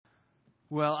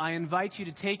Well, I invite you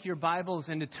to take your Bibles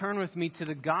and to turn with me to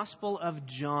the Gospel of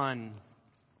John.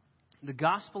 The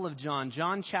Gospel of John,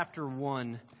 John chapter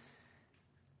 1.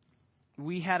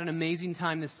 We had an amazing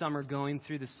time this summer going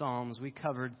through the Psalms. We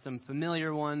covered some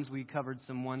familiar ones. We covered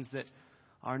some ones that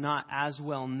are not as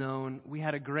well known. We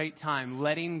had a great time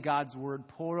letting God's Word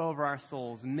pour over our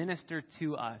souls, minister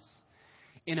to us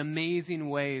in amazing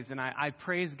ways. And I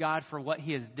praise God for what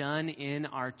He has done in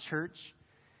our church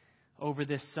over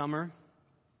this summer.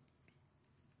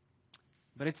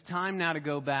 But it's time now to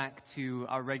go back to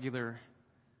our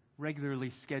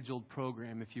regularly scheduled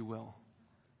program, if you will.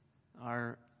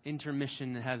 Our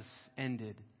intermission has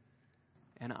ended.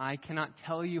 And I cannot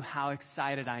tell you how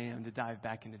excited I am to dive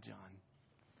back into John.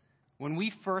 When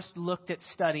we first looked at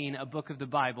studying a book of the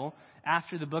Bible,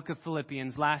 after the book of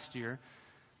Philippians last year,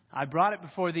 I brought it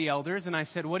before the elders and I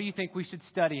said, what do you think we should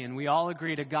study? And we all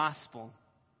agreed a gospel.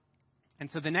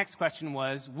 And so the next question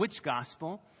was, which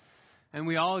gospel? And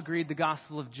we all agreed the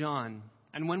Gospel of John.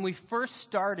 And when we first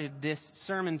started this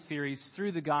sermon series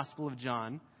through the Gospel of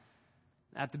John,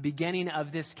 at the beginning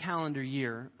of this calendar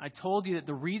year, I told you that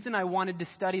the reason I wanted to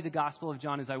study the Gospel of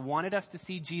John is I wanted us to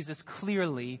see Jesus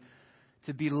clearly,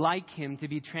 to be like Him, to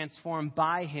be transformed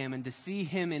by Him, and to see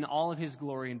Him in all of His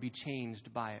glory and be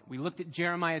changed by it. We looked at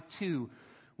Jeremiah 2.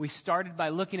 We started by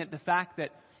looking at the fact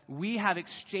that we have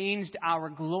exchanged our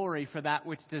glory for that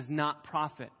which does not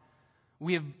profit.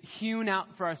 We have hewn out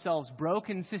for ourselves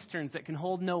broken cisterns that can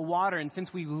hold no water. And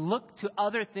since we look to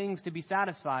other things to be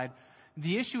satisfied,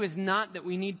 the issue is not that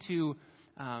we need to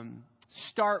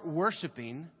start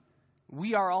worshiping.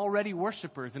 We are already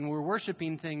worshipers, and we're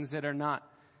worshiping things that are not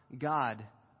God.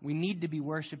 We need to be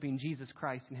worshiping Jesus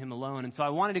Christ and Him alone. And so I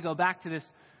wanted to go back to this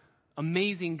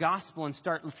amazing gospel and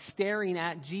start staring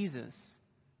at Jesus.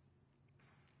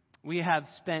 We have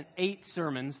spent 8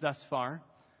 sermons thus far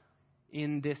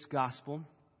in this gospel,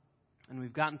 and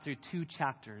we've gotten through 2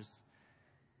 chapters.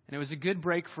 And it was a good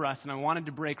break for us, and I wanted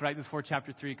to break right before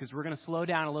chapter 3 because we're going to slow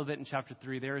down a little bit in chapter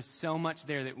 3. There is so much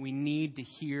there that we need to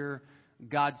hear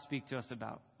God speak to us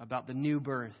about the new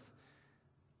birth,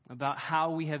 about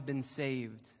how we have been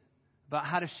saved, about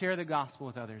how to share the gospel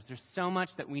with others. There's so much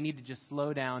that we need to just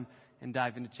slow down and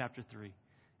dive into chapter 3.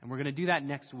 And we're going to do that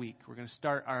next week. We're going to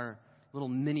start our little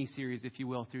mini-series, if you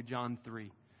will, through John 3.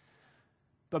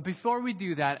 But before we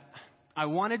do that, I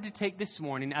wanted to take this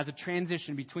morning as a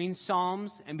transition between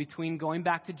Psalms and between going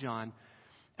back to John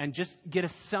and just get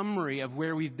a summary of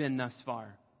where we've been thus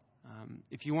far.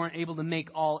 If you weren't able to make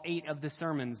all 8 of the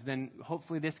sermons, then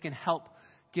hopefully this can help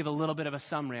give a little bit of a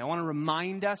summary. I want to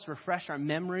remind us, refresh our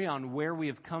memory on where we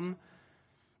have come.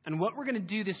 And what we're going to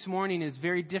do this morning is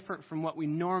very different from what we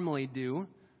normally do.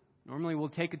 Normally we'll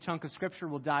take a chunk of Scripture,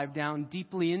 we'll dive down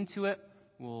deeply into it,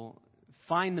 we'll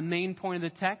find the main point of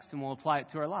the text, and we'll apply it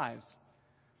to our lives.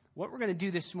 What we're going to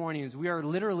do this morning is we are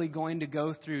literally going to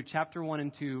go through chapter 1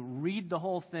 and 2, read the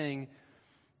whole thing,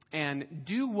 and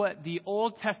do what the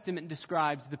Old Testament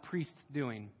describes the priests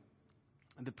doing.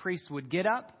 The priests would get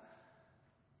up,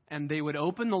 and they would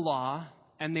open the law,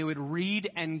 and they would read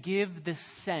and give the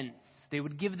sense. They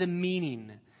would give the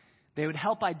meaning. They would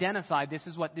help identify this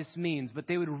is what this means, but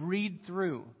they would read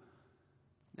through.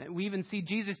 We even see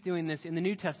Jesus doing this in the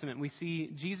New Testament. We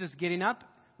see Jesus getting up,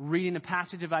 reading a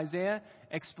passage of Isaiah,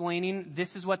 explaining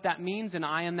this is what that means and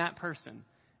I am that person,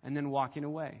 and then walking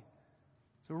away.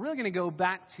 So we're really going to go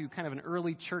back to kind of an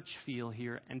early church feel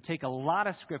here and take a lot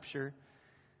of Scripture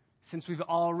since we've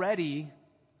already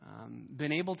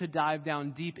been able to dive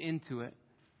down deep into it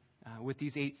with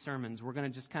these 8 sermons. We're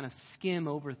going to just kind of skim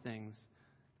over things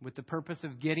with the purpose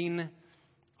of getting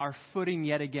our footing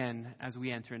yet again as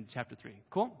we enter into chapter 3.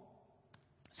 Cool?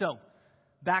 So,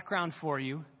 background for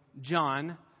you.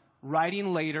 John,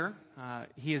 writing later,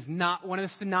 he is not one of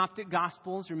the synoptic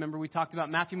gospels. Remember we talked about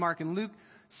Matthew, Mark, and Luke.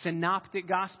 Synoptic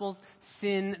gospels,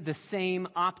 sin, the same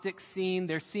optic scene.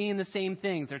 They're seeing the same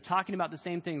things. They're talking about the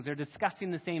same things. They're discussing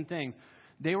the same things.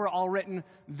 They were all written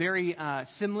very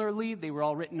similarly. They were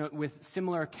all written with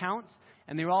similar accounts.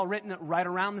 And they were all written right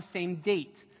around the same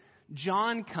date.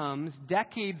 John comes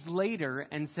decades later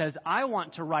and says, I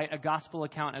want to write a gospel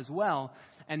account as well.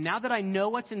 And now that I know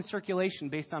what's in circulation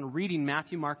based on reading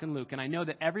Matthew, Mark, and Luke, and I know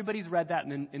that everybody's read that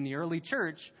in the early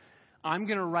church, I'm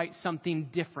going to write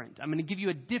something different. I'm going to give you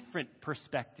a different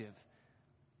perspective.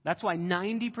 That's why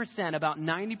about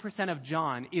 90% of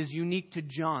John is unique to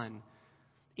John.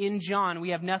 In John, we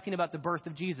have nothing about the birth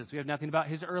of Jesus. We have nothing about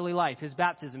His early life, His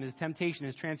baptism, His temptation,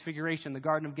 His transfiguration, the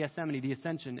Garden of Gethsemane, the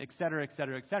Ascension, etc.,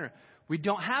 etc., etc. We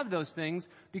don't have those things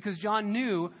because John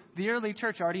knew, the early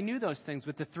church already knew those things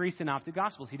with the 3 synoptic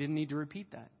gospels. He didn't need to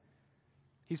repeat that.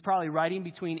 He's probably writing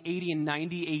between 80 and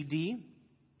 90 AD.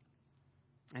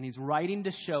 And he's writing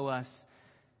to show us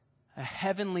a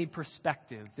heavenly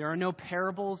perspective. There are no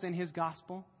parables in his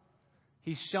gospel.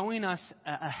 He's showing us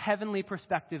a heavenly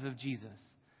perspective of Jesus.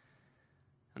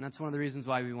 And that's one of the reasons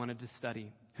why we wanted to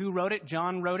study. Who wrote it?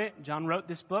 John wrote it. John wrote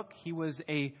this book. He was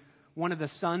one of the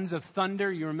sons of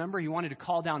thunder. You remember, he wanted to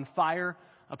call down fire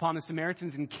upon the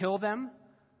Samaritans and kill them.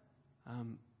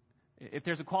 If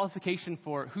there's a qualification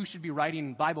for who should be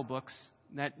writing Bible books,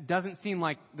 that doesn't seem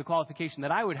like the qualification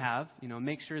that I would have.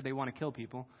 Make sure they want to kill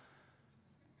people.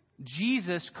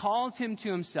 Jesus calls him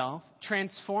to himself,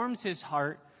 transforms his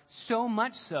heart, so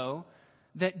much so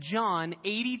that John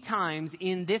 80 times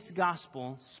in this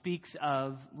gospel speaks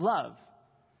of love.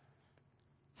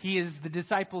 He is the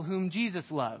disciple whom Jesus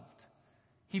loved.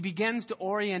 He begins to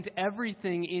orient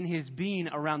everything in his being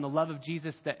around the love of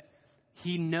Jesus that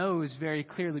he knows very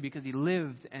clearly because he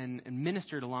lived and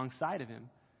ministered alongside of him.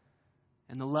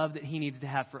 And the love that he needs to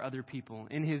have for other people.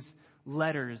 In his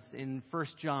letters in 1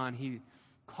 John, he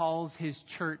calls his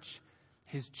church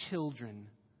his children.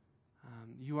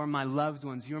 You are my loved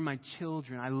ones. You are my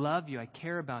children. I love you. I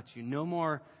care about you. No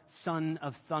more son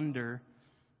of thunder.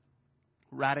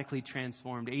 Radically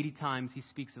transformed. 80 times he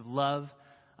speaks of love.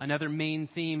 Another main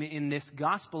theme in this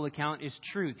gospel account is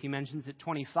truth. He mentions it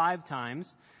 25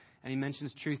 times. And he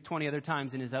mentions truth 20 other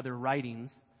times in his other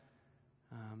writings.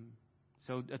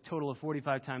 So a total of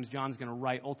 45 times John's going to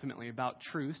write ultimately about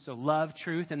truth. So love,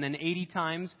 truth, and then 80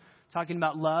 times talking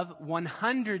about love.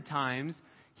 100 times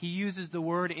he uses the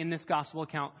word in this gospel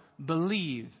account,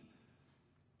 believe.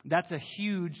 That's a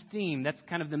huge theme. That's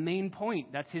kind of the main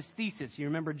point. That's his thesis. You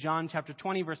remember John chapter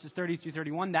 20, verses 30 through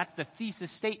 31. That's the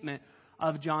thesis statement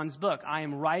of John's book. I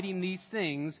am writing these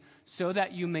things so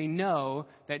that you may know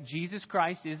that Jesus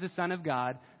Christ is the Son of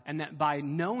God, and that by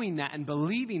knowing that and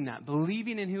believing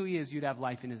in who he is, you'd have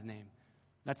life in his name.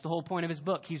 That's the whole point of his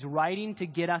book. He's writing to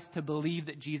get us to believe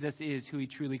that Jesus is who he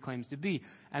truly claims to be.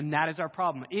 And that is our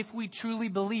problem. If we truly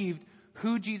believed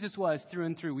who Jesus was through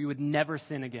and through, we would never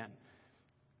sin again.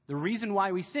 The reason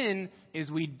why we sin is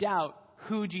we doubt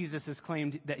who Jesus has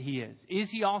claimed that he is.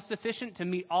 Is he all sufficient to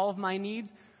meet all of my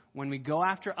needs? When we go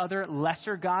after other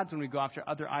lesser gods, when we go after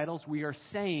other idols, we are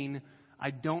saying, I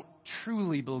don't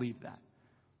truly believe that.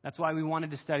 That's why we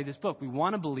wanted to study this book. We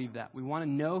want to believe that. We want to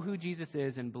know who Jesus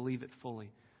is and believe it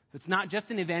fully. It's not just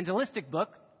an evangelistic book.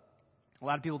 A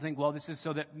lot of people think, well, this is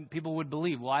so that people would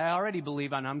believe. Well, I already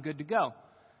believe and I'm good to go.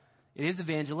 It is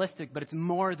evangelistic, but it's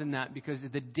more than that because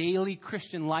the daily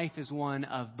Christian life is one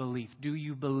of belief. Do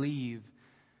you believe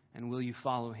and will you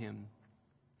follow him?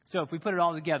 So if we put it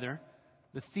all together,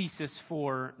 the thesis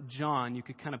for John, you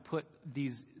could kind of put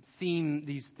these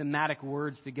thematic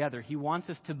words together. He wants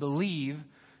us to believe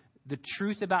the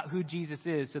truth about who Jesus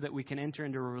is so that we can enter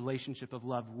into a relationship of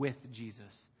love with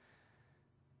Jesus.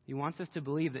 He wants us to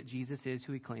believe that Jesus is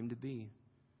who he claimed to be.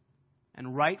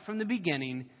 And right from the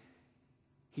beginning,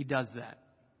 he does that.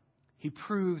 He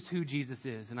proves who Jesus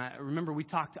is. And I remember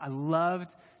I loved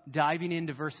diving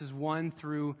into verses 1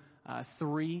 through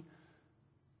 3,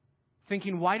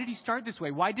 thinking, why did he start this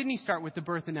way? Why didn't he start with the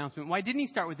birth announcement? Why didn't he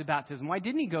start with the baptism? Why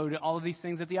didn't he go to all of these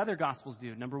things that the other Gospels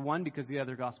do? Number one, because the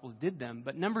other Gospels did them.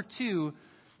 But number two,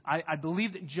 I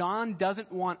believe that John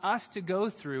doesn't want us to go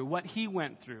through what he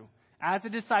went through. As a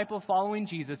disciple following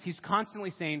Jesus, he's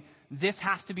constantly saying, this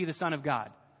has to be the Son of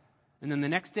God. And then the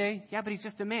next day, yeah, but he's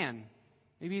just a man.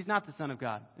 Maybe he's not the Son of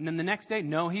God. And then the next day,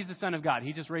 no, he's the Son of God.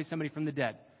 He just raised somebody from the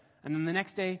dead. And then the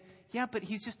next day, yeah, but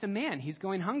he's just a man. He's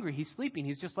going hungry. He's sleeping.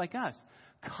 He's just like us.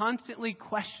 Constantly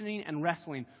questioning and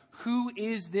wrestling. Who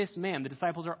is this man? The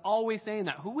disciples are always saying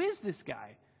that. Who is this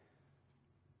guy?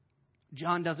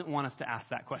 John doesn't want us to ask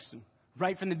that question.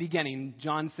 Right from the beginning,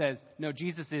 John says, no,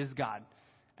 Jesus is God.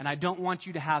 And I don't want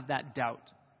you to have that doubt.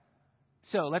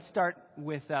 So let's start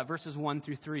with verses 1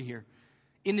 through 3 here.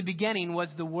 In the beginning was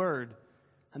the Word,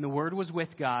 and the Word was with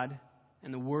God,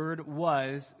 and the Word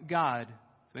was God.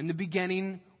 So in the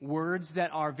beginning, words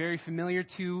that are very familiar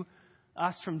to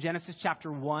us from Genesis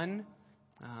chapter 1.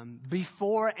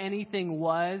 Before anything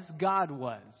was, God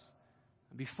was.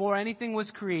 Before anything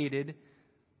was created,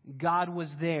 God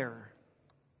was there.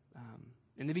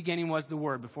 In the beginning was the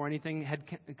Word, before anything had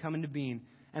come into being.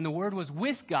 And the Word was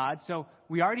with God, so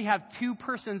we already have two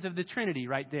persons of the Trinity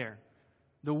right there.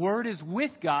 The Word is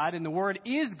with God, and the Word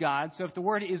is God. So if the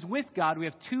Word is with God, we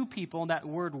have two people. That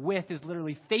word with is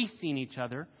literally facing each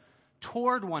other,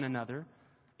 toward one another,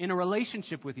 in a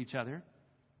relationship with each other.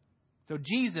 So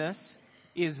Jesus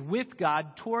is with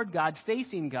God, toward God,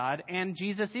 facing God, and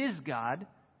Jesus is God.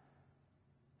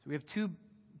 So we have two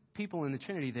people in the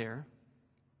Trinity there.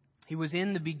 He was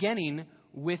in the beginning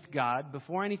with God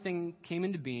before anything came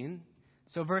into being.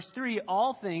 So verse 3,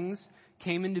 all things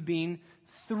came into being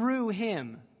through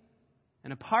him.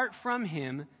 And apart from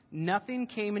him, nothing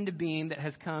came into being that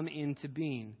has come into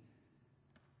being.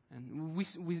 And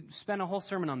we spent a whole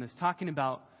sermon on this, talking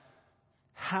about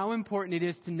how important it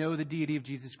is to know the deity of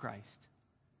Jesus Christ.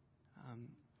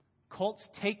 Cults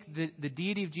take the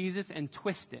deity of Jesus and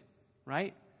twist it,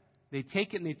 right? They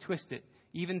take it and they twist it.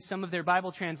 Even some of their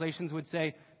Bible translations would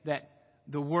say that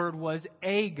the Word was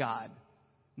a God,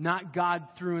 not God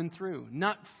through and through,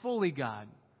 not fully God.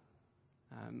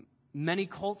 Many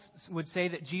cults would say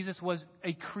that Jesus was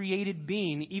a created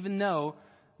being, even though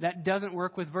that doesn't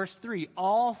work with verse 3.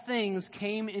 All things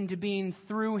came into being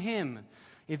through him.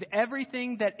 If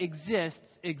everything that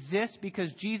exists because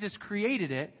Jesus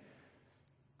created it,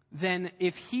 then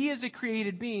if he is a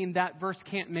created being, that verse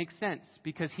can't make sense,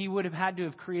 because he would have had to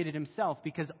have created himself,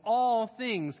 because all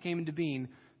things came into being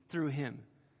through him.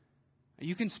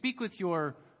 You can speak with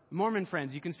your Mormon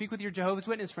friends. You can speak with your Jehovah's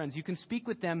Witness friends. You can speak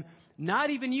with them not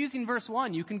even using verse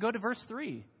 1. You can go to verse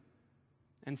 3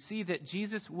 and see that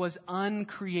Jesus was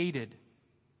uncreated.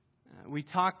 We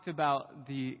talked about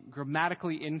the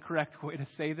grammatically incorrect way to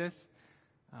say this.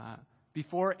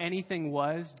 Before anything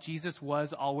was, Jesus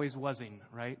was always wasing,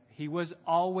 right? He was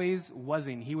always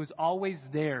wasing. He was always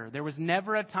there. There was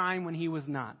never a time when he was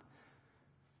not.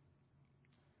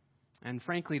 And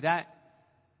frankly, that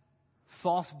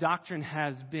false doctrine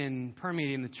has been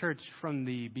permeating the church from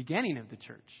the beginning of the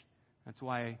church. That's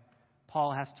why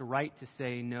Paul has to write to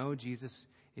say, no, Jesus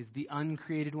is the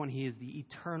uncreated one. He is the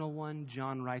eternal one.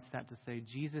 John writes that to say,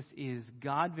 Jesus is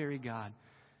God, very God.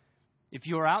 If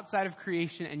you are outside of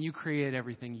creation and you created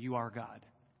everything, you are God.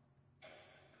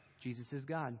 Jesus is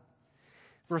God.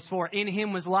 Verse 4, in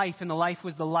him was life, and the life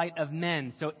was the light of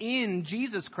men. So in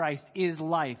Jesus Christ is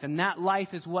life, and that life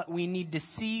is what we need to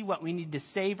see, what we need to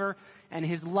savor, and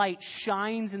his light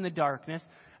shines in the darkness,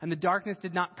 and the darkness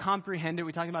did not comprehend it.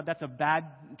 We're talking about that's a bad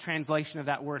translation of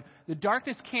that word. The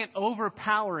darkness can't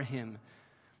overpower him.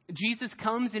 Jesus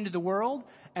comes into the world,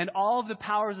 and all of the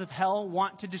powers of hell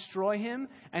want to destroy him,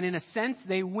 and in a sense,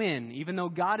 they win. Even though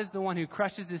God is the one who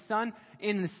crushes his son,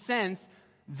 in a sense,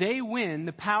 they win.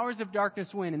 The powers of darkness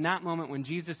win in that moment when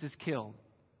Jesus is killed.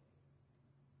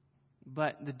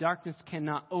 But the darkness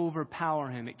cannot overpower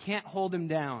him. It can't hold him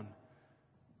down.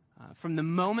 From the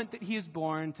moment that he is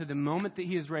born to the moment that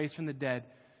he is raised from the dead,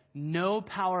 no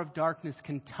power of darkness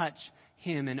can touch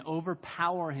him and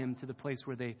overpower him to the place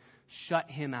where they shut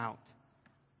him out.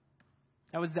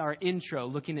 That was our intro,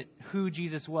 looking at who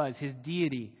Jesus was, his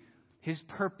deity, his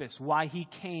purpose, why he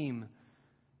came,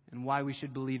 and why we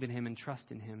should believe in him and trust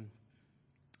in him.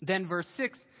 Then verse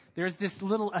 6, there's this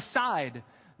little aside.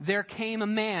 There came a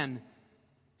man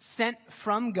sent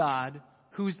from God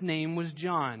whose name was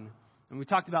John. And we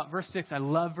talked about verse 6. I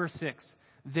love verse 6.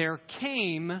 There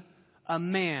came a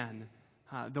man.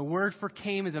 The word for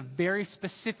came is a very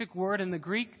specific word in the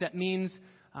Greek that means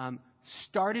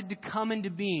started to come into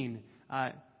being,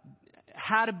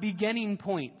 had a beginning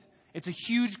point. It's a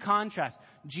huge contrast.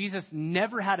 Jesus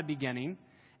never had a beginning,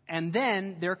 and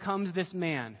then there comes this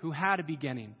man who had a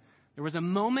beginning. There was a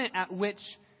moment at which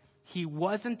he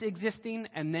wasn't existing,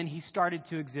 and then he started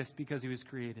to exist because he was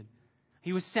created.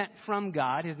 He was sent from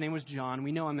God. His name was John.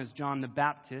 We know him as John the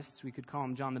Baptist. We could call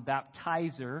him John the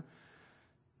Baptizer.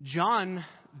 John,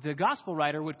 the gospel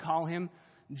writer, would call him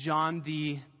John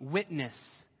the Witness.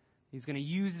 He's going to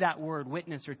use that word,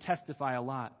 witness or testify, a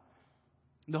lot.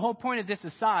 The whole point of this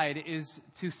aside is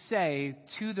to say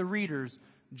to the readers,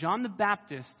 John the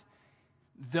Baptist,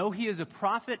 though he is a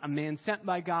prophet, a man sent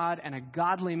by God, and a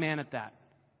godly man at that.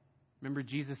 Remember,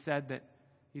 Jesus said that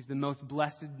he's the most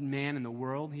blessed man in the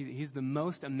world. He's the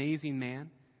most amazing man.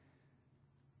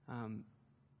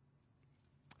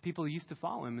 People used to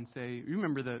follow him and say, you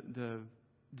remember the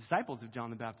disciples of John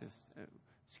the Baptist.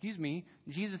 Excuse me,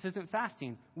 Jesus isn't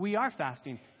fasting. We are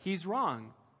fasting. He's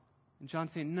wrong. And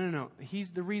John's saying, no. He's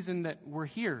the reason that we're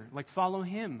here. Like, follow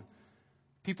him.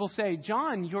 People say,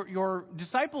 John, your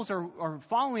disciples are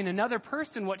following another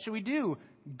person. What should we do?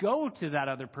 Go to that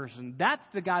other person. That's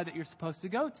the guy that you're supposed to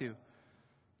go to.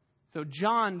 So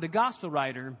John, the gospel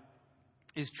writer,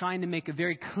 is trying to make a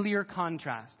very clear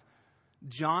contrast.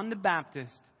 John the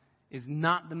Baptist is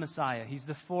not the Messiah. He's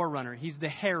the forerunner. He's the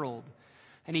herald.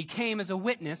 And he came as a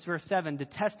witness, verse 7, to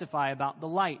testify about the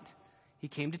light. He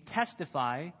came to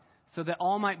testify so that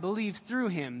all might believe through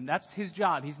him. That's his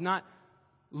job. He's not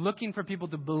looking for people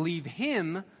to believe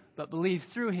him, but believe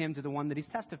through him to the one that he's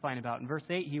testifying about. In verse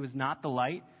 8, he was not the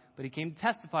light, but he came to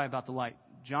testify about the light.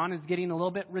 John is getting a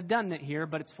little bit redundant here,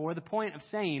 but it's for the point of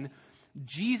saying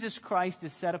Jesus Christ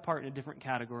is set apart in a different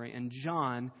category. And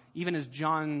John, even as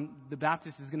John the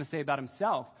Baptist is going to say about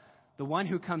himself, the one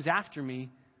who comes after me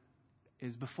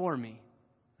is before me.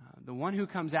 The one who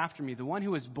comes after me, the one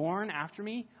who was born after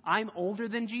me, I'm older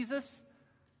than Jesus,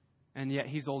 and yet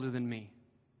he's older than me.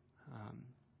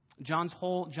 John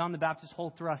the Baptist's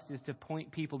whole thrust is to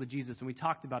point people to Jesus, and we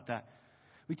talked about that.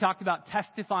 We talked about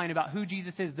testifying about who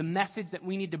Jesus is, the message that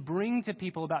we need to bring to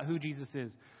people about who Jesus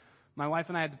is. My wife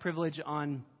and I had the privilege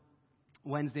on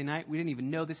Wednesday night. We didn't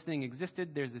even know this thing existed.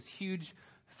 There's this huge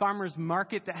farmers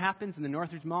market that happens in the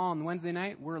Northridge Mall on Wednesday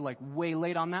night. We're like way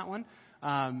late on that one.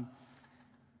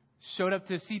 Showed up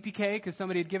to CPK because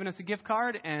somebody had given us a gift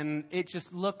card, and it just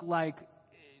looked like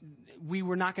we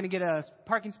were not going to get a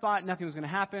parking spot. Nothing was going to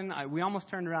happen. We almost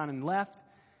turned around and left.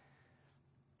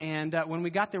 And when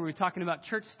we got there, we were talking about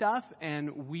church stuff,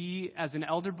 and we, as an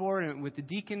elder board and with the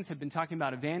deacons, had been talking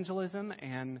about evangelism,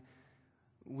 and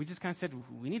we just kind of said,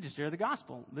 we need to share the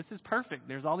gospel. This is perfect.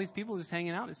 There's all these people just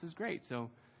hanging out. This is great.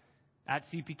 So at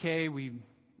CPK, we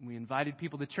invited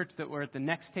people to church that were at the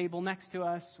next table next to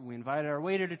us. We invited our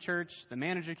waiter to church. The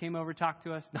manager came over, talked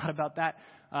to us. Not about that.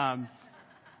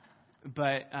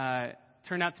 But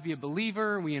turned out to be a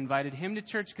believer. We invited him to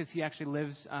church because he actually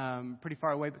lives pretty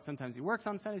far away, but sometimes he works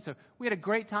on Sunday. So we had a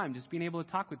great time just being able to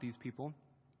talk with these people.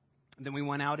 And then we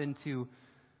went out into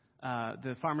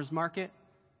the farmer's market.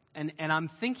 And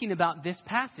I'm thinking about this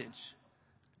passage,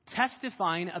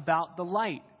 testifying about the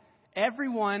light.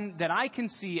 Everyone that I can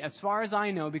see, as far as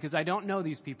I know, because I don't know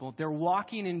these people, they're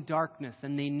walking in darkness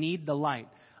and they need the light.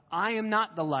 I am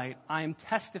not the light. I am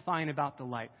testifying about the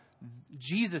light.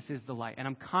 Jesus is the light. And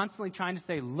I'm constantly trying to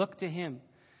say, look to him.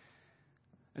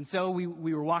 And so we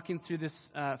were walking through this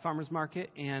farmer's market,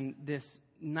 and this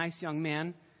nice young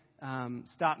man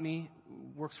stopped me,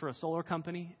 works for a solar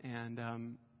company, and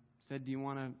said, do you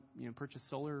want to purchase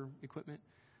solar equipment?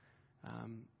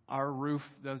 Our roof,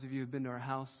 those of you who've been to our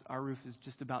house, our roof is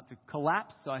just about to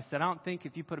collapse. So I said, I don't think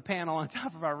if you put a panel on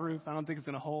top of our roof, I don't think it's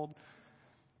going to hold.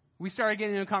 We started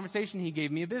getting into a conversation. He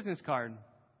gave me a business card.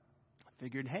 I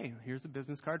figured, hey, here's a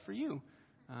business card for you.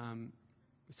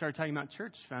 We started talking about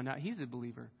church, found out he's a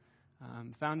believer.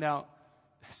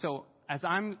 So as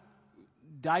I'm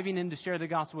diving in to share the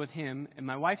gospel with him, and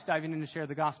my wife's diving in to share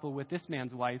the gospel with this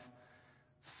man's wife,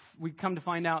 we come to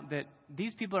find out that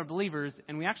these people are believers,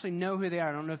 and we actually know who they are.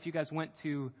 I don't know if you guys went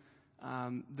to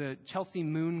the Chelsea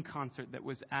Moon concert that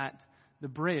was at the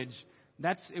bridge.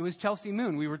 It was Chelsea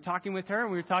Moon. We were talking with her,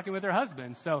 and we were talking with her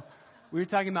husband. So we were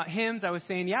talking about hymns. I was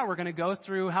saying, yeah, we're going to go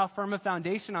through How Firm a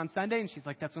Foundation on Sunday. And she's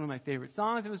like, that's one of my favorite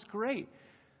songs. It was great.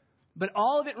 But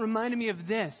all of it reminded me of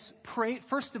this.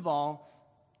 First of all,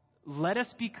 let us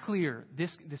be clear.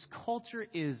 This culture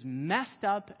is messed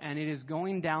up, and it is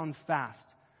going down fast.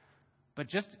 But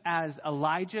just as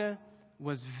Elijah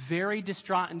was very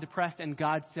distraught and depressed, and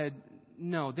God said,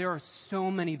 no, there are so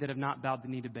many that have not bowed the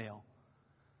knee to Baal.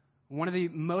 One of the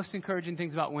most encouraging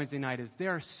things about Wednesday night is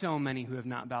there are so many who have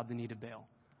not bowed the knee to Baal.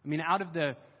 I mean, out of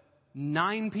the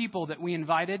 9 people that we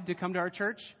invited to come to our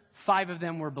church, 5 of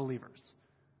them were believers.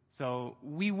 So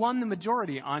we won the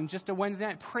majority on just a Wednesday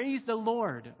night. Praise the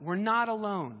Lord. We're not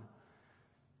alone.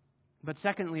 But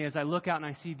secondly, as I look out and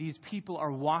I see these people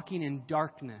are walking in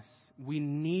darkness, we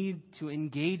need to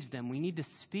engage them. We need to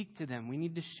speak to them. We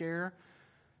need to share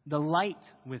the light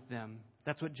with them.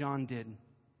 That's what John did.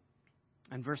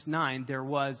 And verse 9, there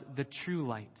was the true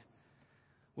light,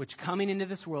 which coming into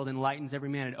this world enlightens every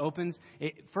man.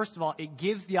 First of all, it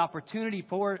gives the opportunity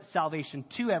for salvation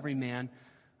to every man.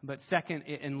 But second,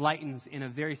 it enlightens in a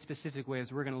very specific way,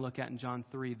 as we're going to look at in John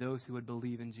 3, those who would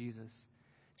believe in Jesus.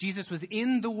 Jesus was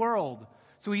in the world.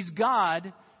 So he's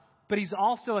God, but he's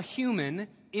also a human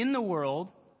in the world.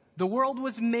 The world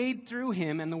was made through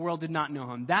him, and the world did not know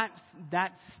him.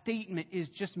 That statement is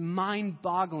just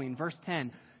mind-boggling. Verse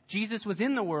 10, Jesus was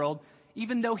in the world,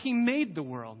 even though he made the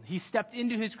world. He stepped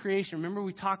into his creation. Remember,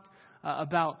 we talked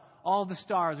about all the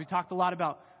stars. We talked a lot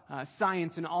about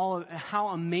science and all of how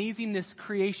amazing this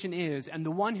creation is. And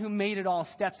the one who made it all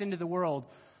steps into the world.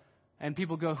 And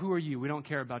people go, who are you? We don't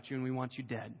care about you, and we want you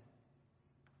dead.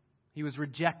 He was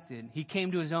rejected. He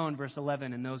came to his own, verse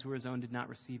 11, and those who were his own did not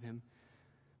receive him.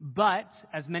 But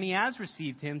as many as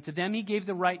received him, to them he gave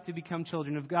the right to become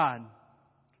children of God,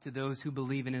 to those who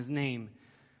believe in his name.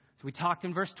 So we talked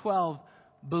in verse 12,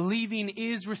 believing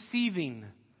is receiving.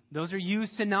 Those are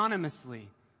used synonymously.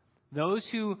 Those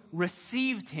who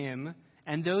received him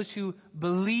and those who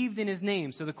believed in his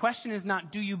name. So the question is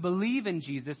not, do you believe in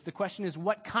Jesus? The question is,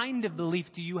 what kind of belief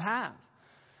do you have?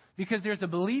 Because there's a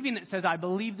believing that says, I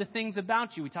believe the things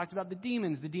about you. We talked about the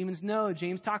demons. The demons know.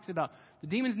 James talks about the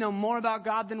demons know more about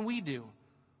God than we do.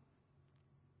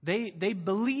 They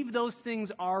believe those things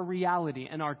are reality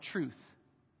and are truth,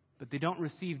 but they don't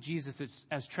receive Jesus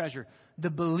as treasure. The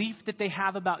belief that they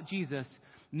have about Jesus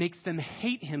makes them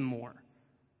hate him more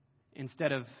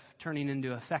instead of turning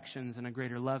into affections and a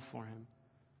greater love for him.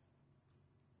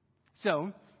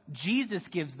 So, Jesus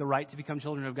gives the right to become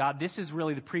children of God. This is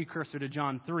really the precursor to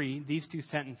John 3, these two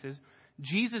sentences.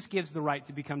 Jesus gives the right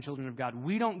to become children of God.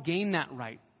 We don't gain that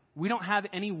right. We don't have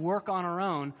any work on our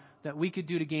own that we could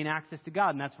do to gain access to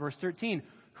God. And that's verse 13.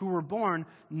 Who were born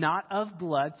not of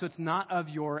blood, so it's not of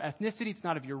your ethnicity, it's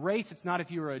not of your race, it's not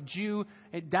if you're a Jew.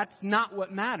 That's not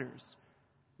what matters.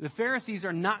 The Pharisees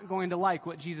are not going to like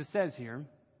what Jesus says here,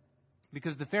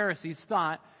 because the Pharisees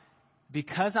thought,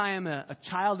 because I am a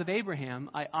child of Abraham,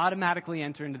 I automatically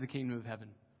enter into the kingdom of heaven.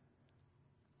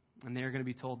 And they're going to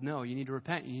be told, no, you need to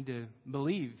repent, you need to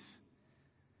believe.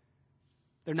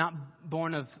 They're not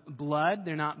born of blood.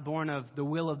 They're not born of the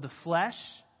will of the flesh.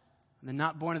 They're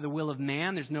not born of the will of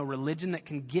man. There's no religion that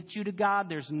can get you to God.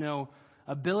 There's no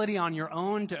ability on your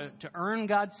own to earn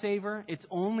God's favor. It's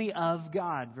only of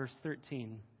God, verse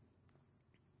 13.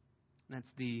 That's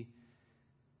the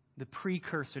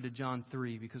precursor to John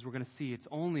 3, because we're going to see it's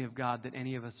only of God that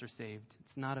any of us are saved.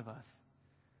 It's not of us.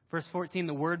 Verse 14,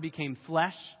 the Word became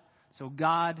flesh. So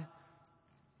God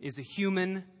is a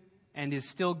human and is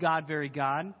still God, very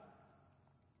God.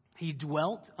 He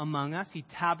dwelt among us. He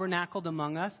tabernacled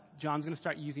among us. John's going to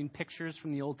start using pictures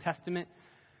from the Old Testament.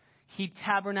 He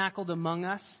tabernacled among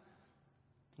us.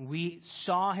 We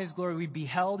saw his glory. We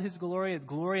beheld his glory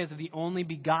as of the only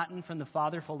begotten from the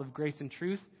Father, full of grace and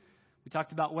truth. We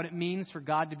talked about what it means for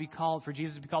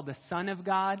Jesus to be called the Son of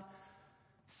God.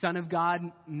 Son of God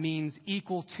means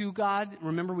equal to God.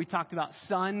 Remember, we talked about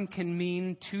son can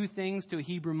mean two things to a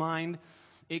Hebrew mind.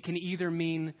 It can either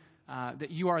mean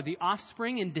that you are the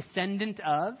offspring and descendant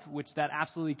of, which that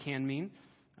absolutely can mean.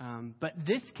 But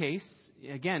this case,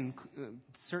 again,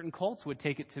 certain cults would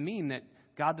take it to mean that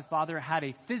God the Father had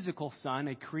a physical son,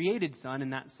 a created son,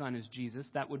 and that son is Jesus.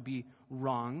 That would be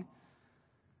wrong.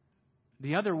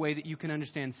 The other way that you can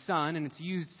understand son, and it's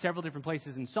used several different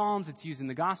places in Psalms, it's used in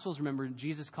the Gospels. Remember,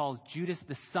 Jesus calls Judas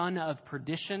the son of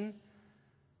perdition.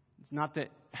 It's not that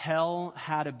hell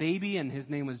had a baby and his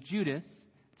name was Judas.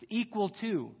 It's equal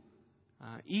to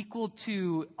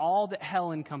all that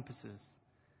hell encompasses.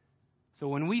 So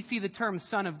when we see the term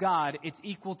Son of God, it's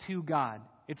equal to God.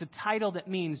 It's a title that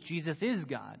means Jesus is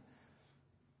God.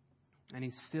 And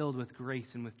he's filled with grace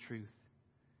and with truth.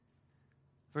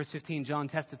 Verse 15, John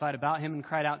testified about him and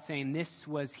cried out, saying, "This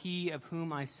was he of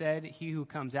whom I said, he who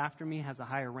comes after me has a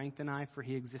higher rank than I, for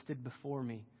he existed before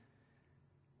me."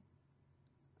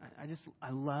 I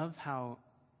love how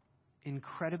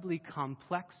incredibly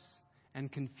complex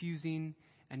and confusing,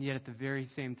 and yet at the very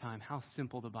same time, how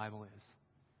simple the Bible is.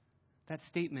 That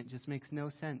statement just makes no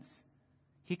sense.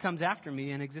 He comes after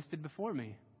me and existed before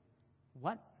me.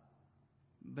 What?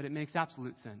 But it makes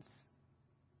absolute sense.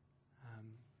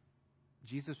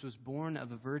 Jesus was born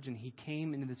of a virgin. He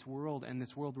came into this world, and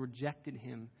this world rejected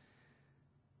him.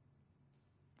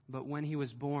 But when he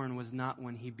was born was not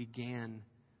when he began.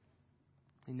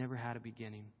 He never had a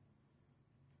beginning.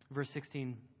 Verse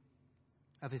 16,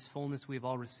 of his fullness we have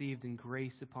all received, and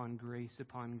grace upon grace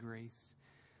upon grace.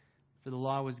 For the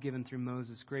law was given through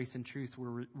Moses. Grace and truth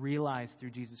were realized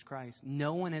through Jesus Christ.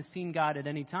 No one has seen God at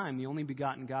any time. The only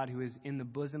begotten God who is in the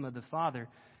bosom of the Father,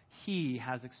 he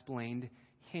has explained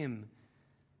him.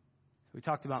 We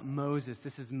talked about Moses.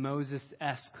 This is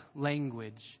Moses-esque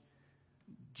language.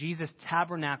 Jesus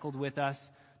tabernacled with us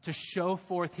to show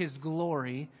forth his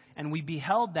glory, and we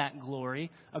beheld that glory,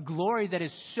 a glory that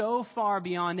is so far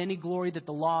beyond any glory that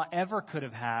the law ever could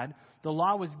have had. The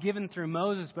law was given through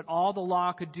Moses, but all the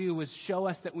law could do was show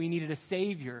us that we needed a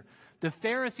Savior. The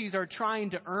Pharisees are trying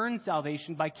to earn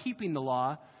salvation by keeping the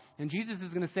law, and Jesus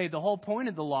is going to say the whole point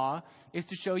of the law is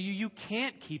to show you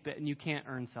can't keep it and you can't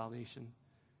earn salvation.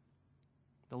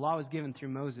 The law was given through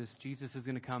Moses. Jesus is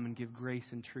going to come and give grace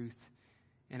and truth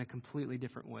in a completely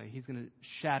different way. He's going to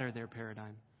shatter their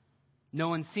paradigm. No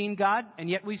one's seen God, and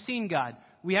yet we've seen God.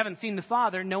 We haven't seen the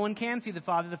Father. No one can see the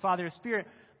Father. The Father is Spirit.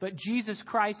 But Jesus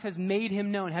Christ has made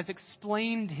him known, has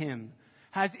explained him,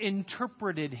 has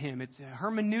interpreted him. It's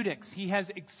hermeneutics. He has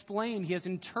explained, he has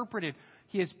interpreted,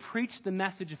 he has preached the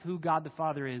message of who God the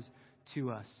Father is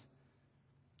to us.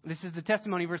 This is the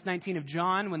testimony, verse 19 of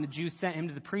John, when the Jews sent him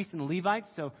to the priests and the Levites.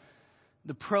 So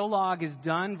the prologue is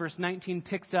done. Verse 19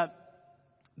 picks up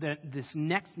this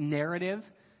next narrative.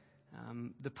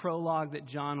 The prologue that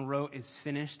John wrote is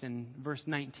finished, and verse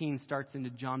 19 starts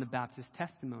into John the Baptist's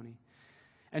testimony.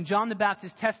 And John the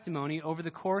Baptist's testimony, over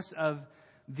the course of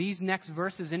these next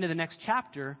verses into the next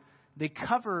chapter, They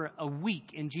cover a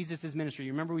week in Jesus' ministry.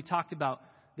 You remember we talked about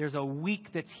there's a week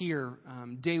that's here.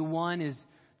 Day 1 is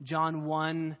John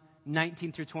 1,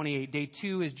 19 through 28. Day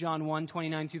 2 is John 1,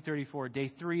 29 through 34.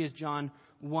 Day 3 is John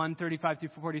 1, 35 through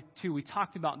 42. We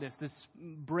talked about this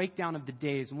breakdown of the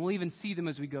days, and we'll even see them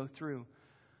as we go through.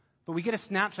 But we get a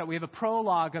snapshot. We have a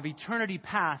prologue of eternity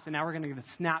past, and now we're going to get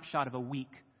a snapshot of a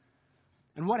week.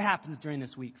 And what happens during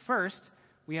this week? First,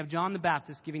 we have John the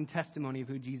Baptist giving testimony of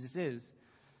who Jesus is.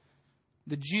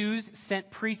 The Jews sent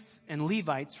priests and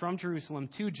Levites from Jerusalem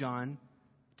to John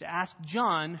to ask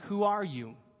John, "Who are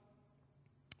you?"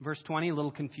 Verse 20, a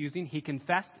little confusing. He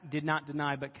confessed, did not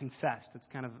deny, but confessed. That's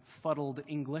kind of fuddled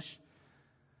English.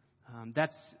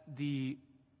 That's the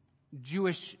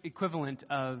Jewish equivalent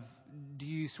of, do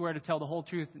you swear to tell the whole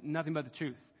truth, nothing but the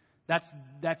truth?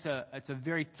 It's a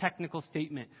very technical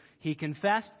statement. He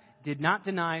confessed, did not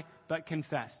deny, but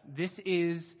confessed. This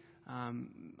is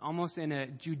almost in a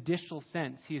judicial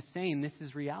sense. He is saying this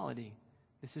is reality.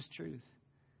 This is truth.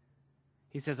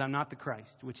 He says, "I'm not the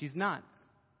Christ," which he's not.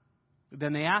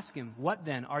 Then they ask him, "What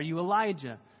then? Are you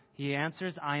Elijah?" He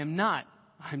answers, "I am not.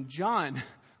 I'm John.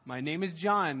 My name is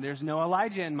John. There's no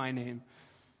Elijah in my name."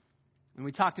 And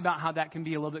we talked about how that can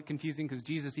be a little bit confusing because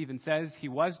Jesus even says he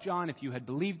was John if you had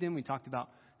believed him. We talked about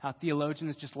how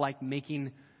theologians just like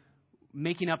making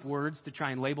up words to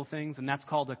try and label things, and that's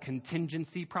called a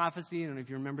contingency prophecy. I don't know if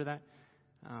you remember that.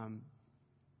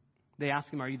 They ask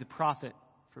him, "Are you the prophet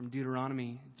from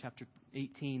Deuteronomy chapter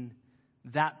 18?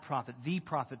 That prophet, the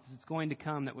prophet that's going to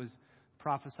come that was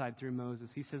prophesied through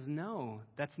Moses?" He says, "No,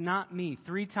 that's not me."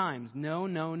 3 times. No,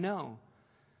 no, no.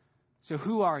 So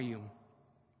who are you?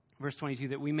 Verse 22,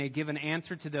 that we may give an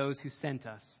answer to those who sent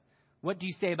us. What do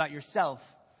you say about yourself?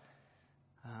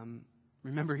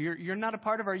 Remember, you're not a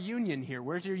part of our union here.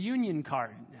 Where's your union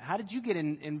card? How did you get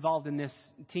involved in this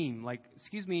team? Like,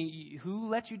 excuse me, who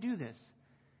let you do this?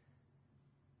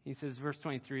 He says, verse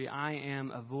 23, "I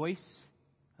am a voice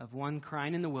of one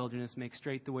crying in the wilderness, make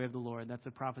straight the way of the Lord." That's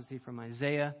a prophecy from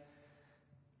Isaiah.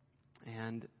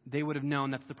 And they would have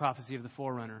known that's the prophecy of the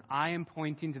forerunner. I am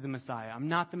pointing to the Messiah. I'm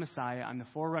not the Messiah. I'm the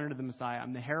forerunner to the Messiah.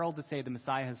 I'm the herald to say the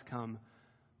Messiah has come.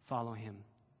 Follow him.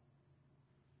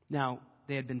 Now,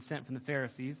 they had been sent from the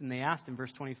Pharisees, and they asked him,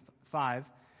 verse 25,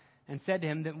 and said to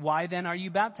him, "That why then are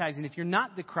you baptizing if you're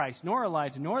not the Christ, nor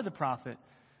Elijah, nor the prophet?"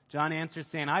 John answers,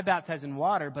 saying, "I baptize in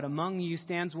water, but among you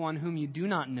stands one whom you do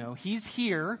not know. He's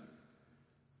here.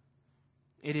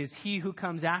 It is he who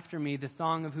comes after me, the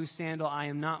thong of whose sandal I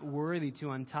am not worthy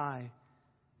to untie."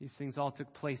 These things all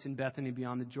took place in Bethany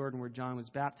beyond the Jordan where John was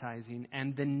baptizing.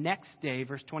 And the next day,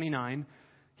 verse 29,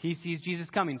 he sees Jesus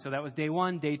coming. So that was day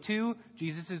 1. Day 2,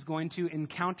 Jesus is going to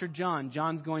encounter John.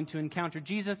 John's going to encounter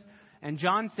Jesus. And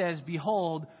John says,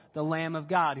 "Behold, the Lamb of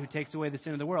God who takes away the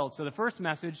sin of the world." So the first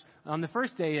message on the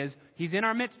first day is, he's in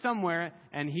our midst somewhere,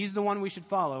 and he's the one we should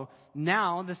follow.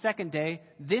 Now, the second day,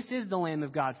 this is the Lamb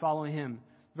of God. Follow him.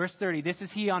 Verse 30, "This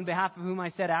is he on behalf of whom I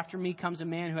said, after me comes a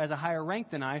man who has a higher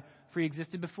rank than I, for he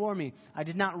existed before me. I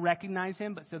did not recognize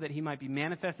him, but so that he might be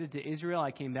manifested to Israel,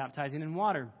 I came baptizing in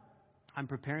water. I'm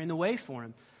preparing the way for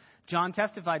him." John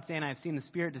testified, saying, "I have seen the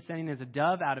Spirit descending as a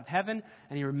dove out of heaven,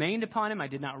 and he remained upon him. I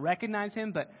did not recognize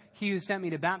him, but he who sent me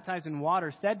to baptize in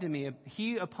water said to me,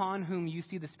 he upon whom you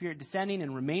see the Spirit descending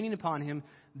and remaining upon him,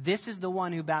 this is the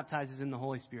one who baptizes in the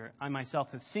Holy Spirit. I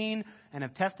myself have seen and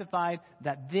have testified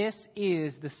that this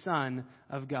is the Son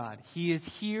of God." He is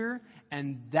here,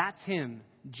 and that's him.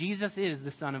 Jesus is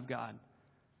the Son of God.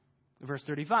 Verse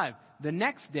 35, "The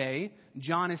next day,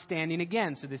 John is standing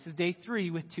again." So this is day 3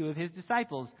 with 2 of his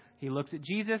disciples. He looks at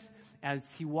Jesus as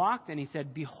he walked, and he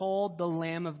said, "Behold the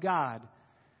Lamb of God."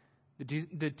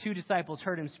 The 2 disciples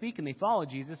heard him speak, and they followed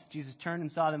Jesus. Jesus turned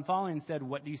and saw them following and said,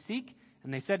 "What do you seek?"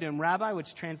 And they said to him, "Rabbi,"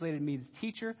 which translated means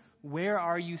teacher, "where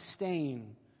are you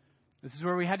staying?" This is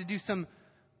where we had to do some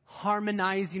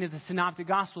harmonizing of the Synoptic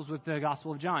Gospels with the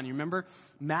Gospel of John. You remember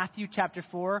Matthew chapter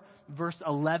 4, verse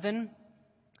 11,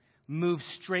 moves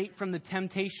straight from the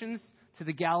temptations to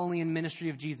the Galilean ministry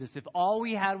of Jesus. If all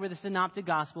we had were the Synoptic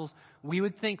Gospels, we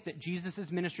would think that Jesus'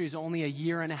 ministry is only a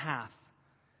year and a half.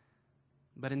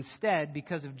 But instead,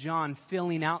 because of John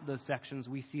filling out those sections,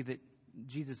 we see that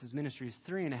Jesus' ministry is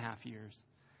 3.5 years.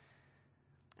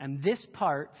 And this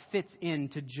part fits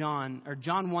into John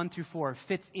 1 through 4,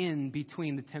 fits in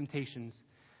between the temptations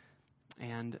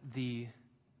and the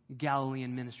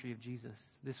Galilean ministry of Jesus.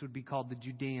 This would be called the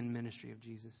Judean ministry of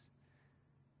Jesus.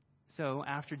 So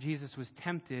after Jesus was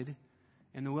tempted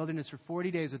in the wilderness for 40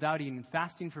 days without eating,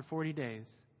 fasting for 40 days,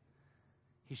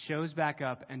 he shows back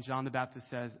up, and John the Baptist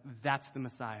says, "That's the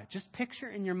Messiah." Just picture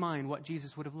in your mind what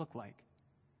Jesus would have looked like.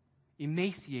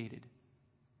 Emaciated,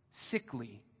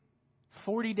 sickly,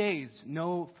 40 days,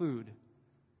 no food.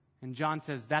 And John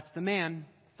says, that's the man,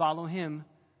 follow him.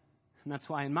 And that's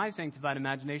why in my sanctified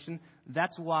imagination,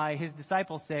 that's why his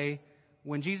disciples say,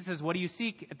 when Jesus says, what do you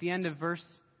seek? At the end of verse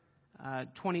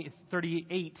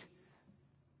 38,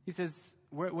 he says,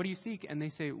 what do you seek? And they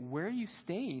say, where are you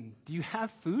staying? Do you have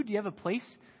food? Do you have a place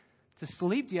to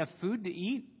sleep? Do you have food to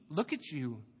eat? Look at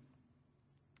you.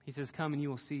 He says, come and you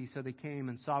will see. So they came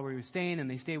and saw where he was staying, and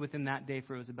they stayed with him that day,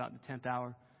 for it was about the 10th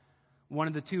hour. One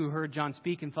of the two who heard John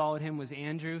speak and followed him was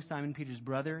Andrew, Simon Peter's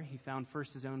brother. He found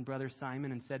first his own brother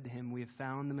Simon and said to him, we have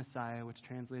found the Messiah, which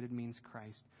translated means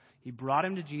Christ. He brought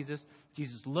him to Jesus.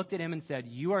 Jesus looked at him and said,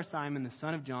 you are Simon, the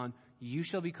son of John. You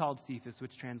shall be called Cephas,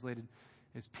 which translated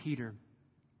is Peter.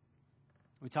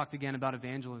 We talked again about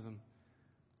evangelism.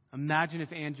 Imagine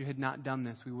if Andrew had not done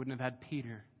this. We wouldn't have had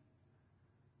Peter.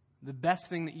 The best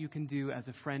thing that you can do as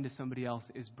a friend to somebody else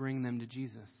is bring them to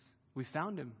Jesus. We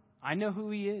found him. I know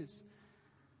who he is.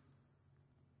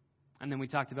 And then we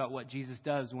talked about what Jesus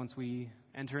does once we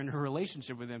enter into a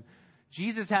relationship with him.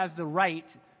 Jesus has the right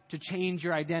to change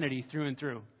your identity through and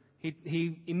through.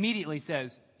 He immediately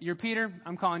says, you're Peter,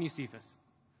 I'm calling you Cephas.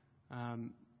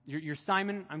 You're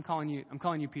Simon, I'm calling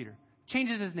you Peter.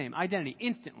 Changes his name, identity,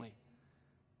 instantly.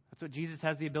 That's what Jesus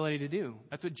has the ability to do.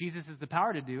 That's what Jesus has the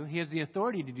power to do. He has the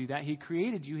authority to do that. He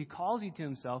created you. He calls you to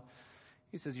himself.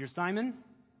 He says, you're Simon,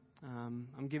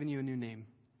 I'm giving you a new name.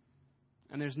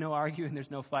 And there's no arguing, there's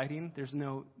no fighting,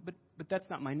 but that's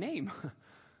not my name.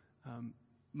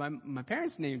 My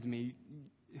parents named me.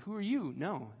 Who are you?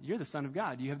 No, you're the Son of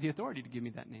God. You have the authority to give me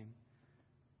that name.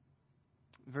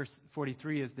 Verse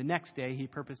 43 is the next day he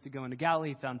purposed to go into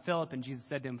Galilee. He found Philip, and Jesus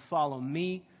said to him, follow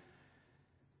me.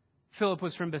 Philip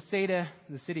was from Bethsaida,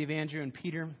 the city of Andrew and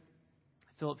Peter.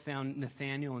 Philip found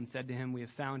Nathanael and said to him, we have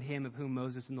found him of whom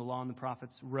Moses in the law and the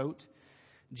prophets wrote,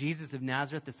 Jesus of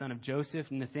Nazareth, the son of Joseph.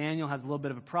 Nathanael has a little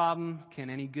bit of a problem. Can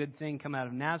any good thing come out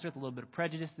of Nazareth? A little bit of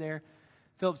prejudice there.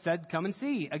 Philip said, come and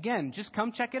see. Again, just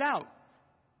come check it out.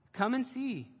 Come and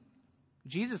see.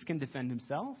 Jesus can defend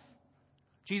himself.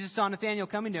 Jesus saw Nathanael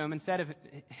coming to him and said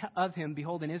of him,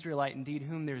 behold, an Israelite indeed,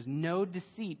 whom there is no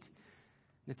deceit.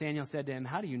 Nathanael said to him,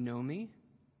 how do you know me?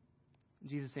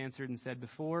 Jesus answered and said,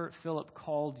 before Philip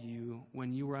called you,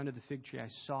 when you were under the fig tree, I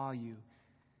saw you.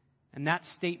 And that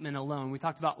statement alone, we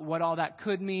talked about what all that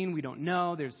could mean. We don't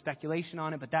know. There's speculation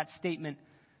on it. But that statement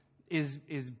is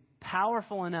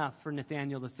powerful enough for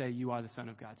Nathanael to say, you are the Son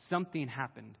of God. Something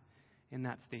happened in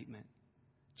that statement.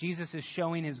 Jesus is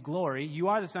showing his glory. You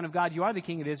are the Son of God. You are the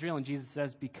King of Israel. And Jesus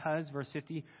says, because, verse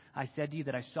 50, I said to you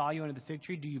that I saw you under the fig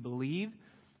tree. Do you believe?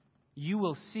 You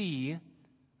will see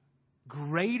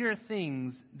greater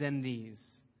things than these.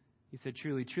 He said,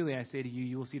 truly, truly, I say to you,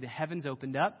 you will see the heavens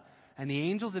opened up and the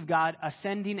angels of God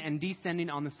ascending and descending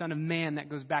on the Son of Man. That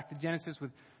goes back to Genesis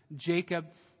with Jacob,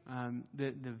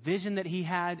 the vision that he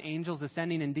had, angels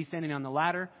ascending and descending on the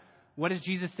ladder. What is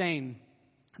Jesus saying?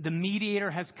 The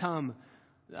mediator has come.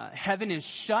 Heaven is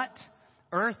shut.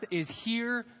 Earth is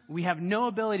here. We have no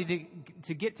ability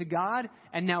to get to God.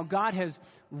 And now God has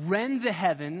rend the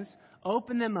heavens,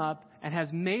 opened them up, and has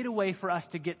made a way for us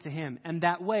to get to him. And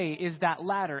that way is that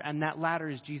ladder, and that ladder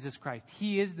is Jesus Christ.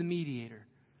 He is the mediator.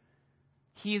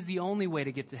 He is the only way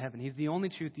to get to heaven. He's the only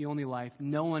truth, the only life.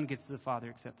 No one gets to the Father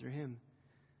except through him.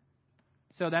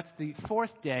 So that's the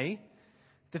fourth day.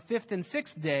 The fifth and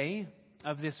sixth day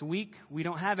of this week, we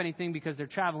don't have anything because they're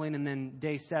traveling. And then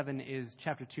day 7 is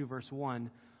chapter 2, verse 1.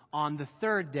 On the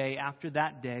third day, after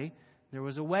that day, there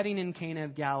was a wedding in Cana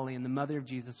of Galilee, and the mother of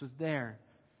Jesus was there.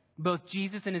 Both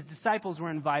Jesus and his disciples were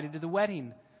invited to the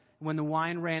wedding. When the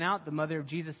wine ran out, the mother of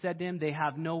Jesus said to him, they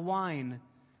have no wine.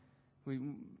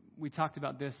 We talked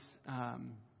about this.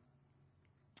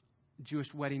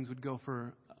 Jewish weddings would go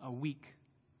for a week.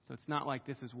 So it's not like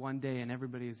this is one day and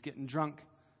everybody is getting drunk.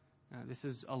 This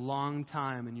is a long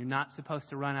time, and you're not supposed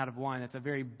to run out of wine. That's a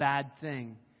very bad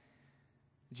thing.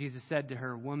 Jesus said to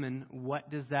her, woman, what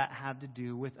does that have to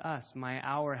do with us? My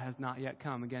hour has not yet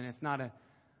come. Again, that's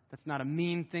not a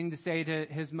mean thing to say to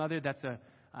his mother. That's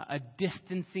a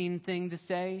distancing thing to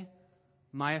say.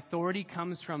 My authority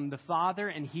comes from the Father,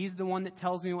 and he's the one that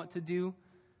tells me what to do.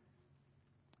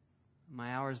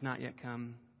 My hour has not yet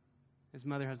come. His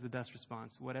mother has the best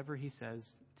response. Whatever he says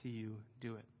to you,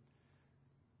 do it.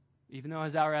 Even though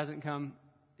his hour hasn't come,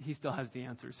 he still has the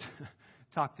answers.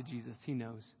 Talk to Jesus. He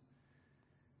knows.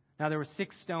 Now there were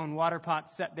 6 stone water pots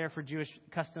set there for Jewish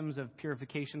customs of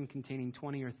purification containing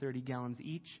 20 or 30 gallons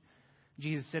each.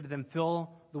 Jesus said to them,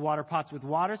 fill the water pots with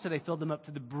water. So they filled them up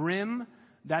to the brim.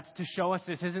 That's to show us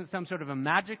this isn't some sort of a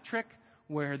magic trick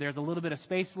where there's a little bit of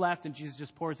space left and Jesus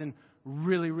just pours in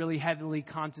really, really heavily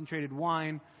concentrated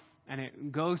wine. and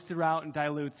it goes throughout and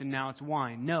dilutes, and now it's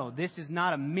wine. No, this is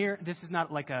not this is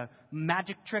not like a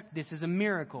magic trick. This is a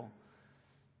miracle.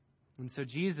 And so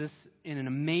Jesus, in an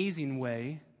amazing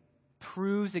way,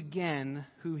 proves again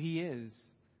who he is.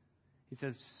 He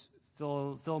says,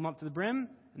 fill them up to the brim,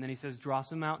 and then he says, draw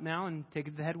some out now and take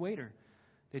it to the head waiter.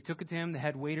 They took it to him. The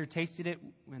head waiter tasted it,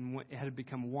 and it had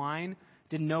become wine.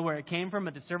 Didn't know where it came from,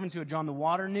 but the servants who had drawn the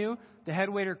water knew. The head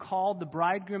waiter called the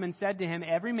bridegroom and said to him,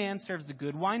 every man serves the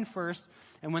good wine first,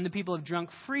 and when the people have drunk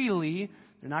freely,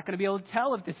 they're not going to be able to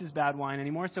tell if this is bad wine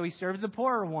anymore, so he serves the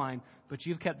poorer wine. But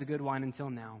you've kept the good wine until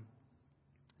now.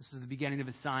 This is the beginning of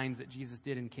his signs that Jesus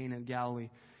did in Cana of Galilee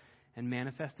and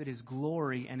manifested his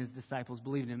glory, and his disciples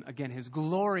believed in him. Again, his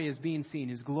glory is being seen.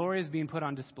 His glory is being put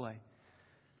on display.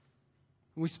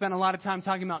 We spent a lot of time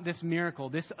talking about this miracle,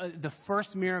 the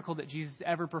first miracle that Jesus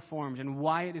ever performed, and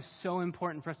why it is so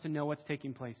important for us to know what's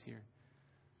taking place here.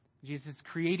 Jesus is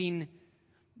creating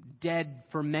dead,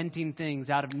 fermenting things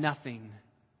out of nothing.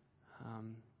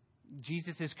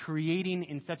 Jesus is creating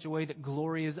in such a way that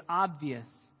glory is obvious.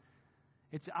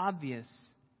 It's obvious.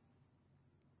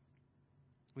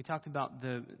 We talked about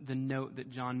the note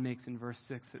that John makes in verse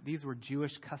 6, that these were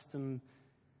Jewish custom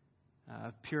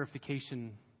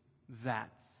purification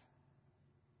vats.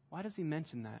 Why does he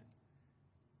mention that?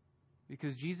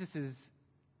 Because Jesus is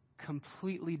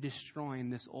completely destroying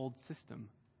this old system,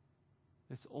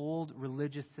 this old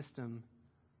religious system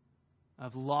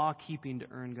of law keeping to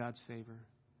earn God's favor.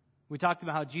 We talked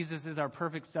about how Jesus is our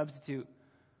perfect substitute.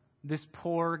 This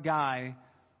poor guy,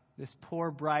 this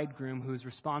poor bridegroom who is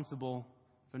responsible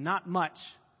for not much.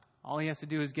 All he has to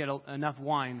do is get enough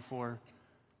wine for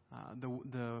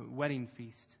the wedding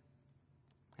feast.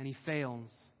 And he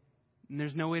fails. And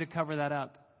there's no way to cover that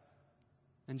up.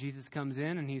 And Jesus comes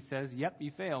in and he says, yep,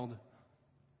 you failed.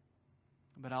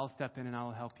 But I'll step in and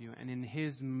I'll help you. And in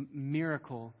his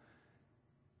miracle,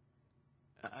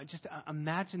 just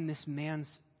imagine this man's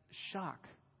shock.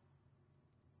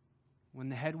 When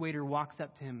the head waiter walks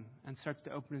up to him and starts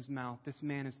to open his mouth, this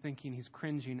man is thinking, he's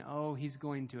cringing, oh, he's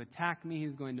going to attack me,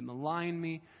 he's going to malign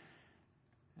me.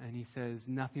 And he says,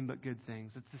 nothing but good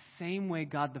things. It's the same way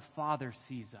God the Father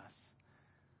sees us.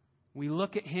 We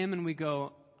look at him and we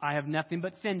go, I have nothing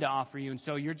but sin to offer you, and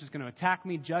so you're just going to attack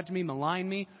me, judge me, malign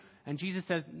me. And Jesus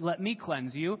says, let me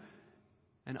cleanse you.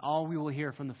 And all we will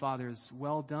hear from the Father is,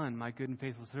 well done, my good and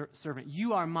faithful servant.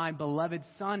 You are my beloved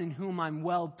Son in whom I'm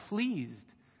well pleased.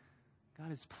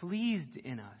 God is pleased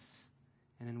in us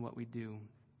and in what we do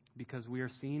because we are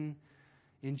seen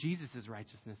in Jesus'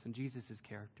 righteousness and Jesus'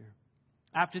 character.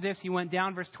 After this, he went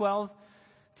down, verse 12,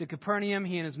 to Capernaum,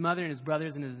 he and his mother and his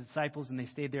brothers and his disciples, and they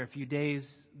stayed there a few days.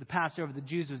 The Passover of the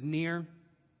Jews was near.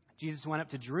 Jesus went up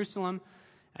to Jerusalem,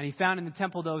 and he found in the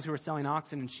temple those who were selling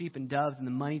oxen and sheep and doves and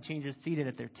the money changers seated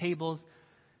at their tables.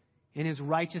 In his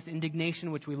righteous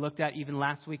indignation, which we looked at even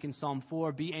last week in Psalm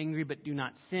 4, be angry but do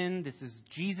not sin. This is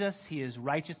Jesus. He is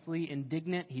righteously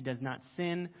indignant. He does not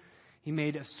sin. He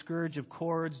made a scourge of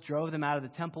cords, drove them out of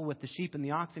the temple with the sheep and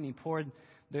the oxen. He poured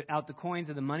out the coins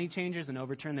of the money changers and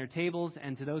overturned their tables.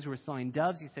 And to those who were selling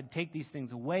doves, he said, take these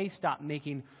things away. Stop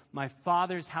making my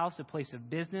Father's house a place of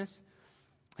business.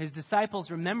 His disciples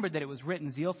remembered that it was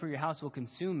written, zeal for your house will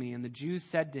consume me. And the Jews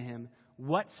said to him,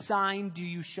 what sign do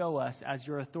you show us as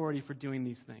your authority for doing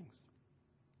these things?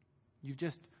 You've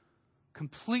just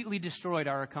completely destroyed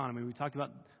our economy. We talked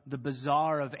about the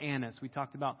bazaar of Annas. We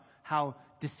talked about how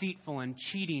deceitful and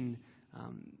cheating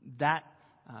that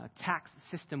tax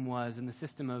system was, and the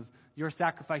system of your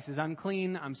sacrifice is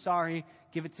unclean. I'm sorry.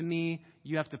 Give it to me.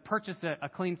 You have to purchase a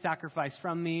clean sacrifice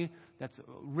from me that's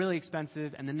really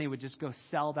expensive, and then they would just go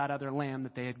sell that other lamb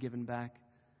that they had given back.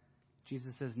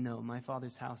 Jesus says, no, my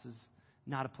Father's house is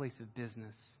not a place of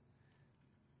business.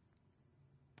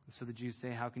 So the Jews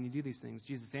say, how can you do these things?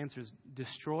 Jesus answers,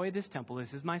 destroy this temple.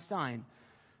 This is my sign.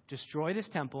 Destroy this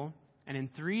temple, and in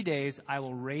 3 days I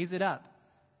will raise it up.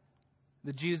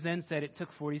 The Jews then said, it took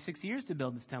 46 years to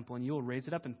build this temple, and you will raise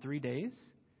it up in 3 days?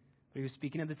 But he was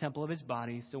speaking of the temple of his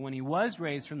body. So when he was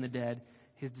raised from the dead,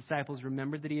 his disciples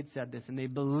remembered that he had said this, and they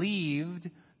believed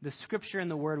the scripture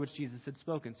and the word which Jesus had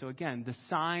spoken. So again, the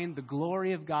sign, the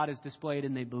glory of God is displayed,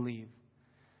 and they believe.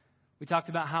 We talked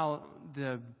about how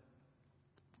the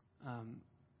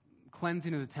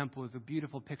cleansing of the temple is a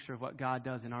beautiful picture of what God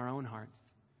does in our own hearts.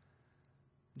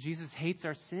 Jesus hates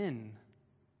our sin.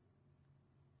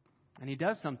 And he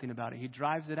does something about it. He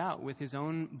drives it out with his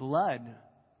own blood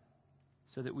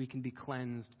so that we can be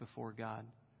cleansed before God.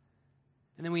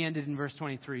 And then we ended in verse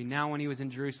 23. Now when he was in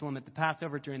Jerusalem at the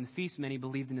Passover during the feast, many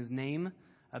believed in his name,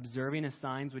 observing his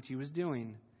signs which he was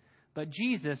doing. But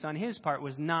Jesus, on his part,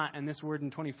 was not, and this word in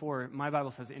 24, my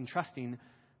Bible says, entrusting,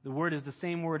 The word is the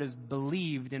same word as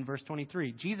believed in verse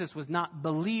 23. Jesus was not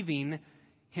believing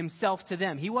himself to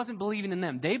them. He wasn't believing in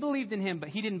them. They believed in him, but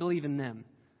he didn't believe in them.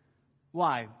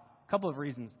 Why? A couple of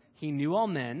reasons. He knew all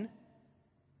men.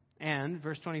 And,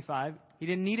 verse 25, he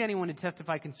didn't need anyone to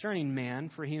testify concerning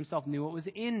man, for he himself knew what was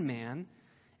in man.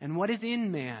 And what is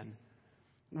in man?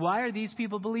 Why are these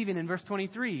people believing in verse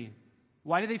 23?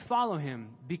 Why do they follow him?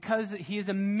 Because he is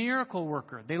a miracle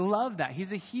worker. They love that.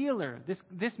 He's a healer.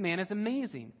 This man is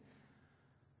amazing.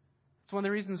 It's one of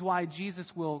the reasons why Jesus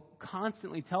will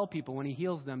constantly tell people when he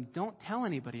heals them, don't tell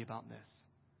anybody about this.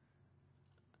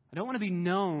 I don't want to be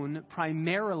known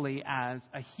primarily as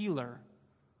a healer.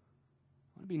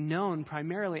 I want to be known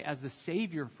primarily as the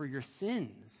Savior for your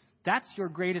sins. That's your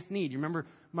greatest need. You remember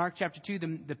Mark chapter 2,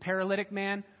 the paralytic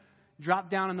man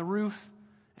dropped down on the roof,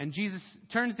 and Jesus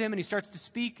turns to him and he starts to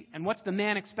speak. And what's the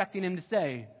man expecting him to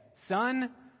say? Son,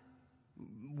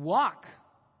 walk.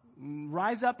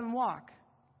 Rise up and walk.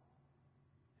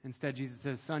 Instead, Jesus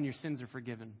says, son, your sins are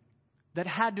forgiven. That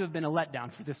had to have been a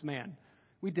letdown for this man.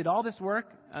 We did all this work.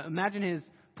 Imagine his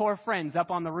poor friends up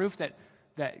on the roof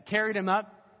that carried him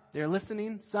up. They're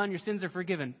listening. Son, your sins are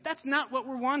forgiven. That's not what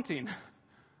we're wanting.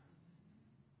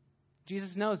 Jesus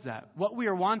knows that. What we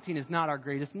are wanting is not our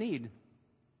greatest need.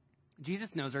 Jesus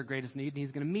knows our greatest need, and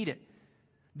he's going to meet it.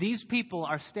 These people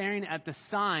are staring at the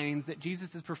signs that Jesus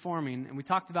is performing. And we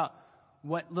talked about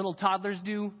what little toddlers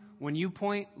do when you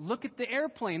point. Look at the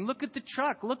airplane. Look at the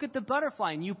truck. Look at the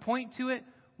butterfly. And you point to it.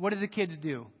 What do the kids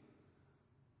do?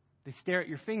 They stare at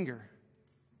your finger.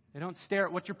 They don't stare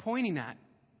at what you're pointing at.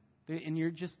 And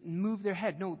you're just move their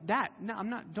head. No,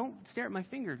 I'm not. Don't stare at my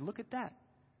finger. Look at that.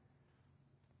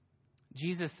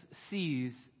 Jesus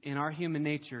sees in our human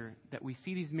nature that we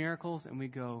see these miracles and we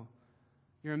go,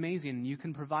 you're amazing, and you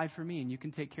can provide for me, and you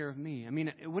can take care of me. I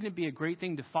mean, wouldn't it be a great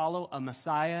thing to follow a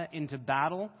Messiah into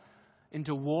battle,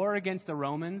 into war against the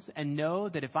Romans, and know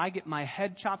that if I get my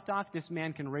head chopped off, this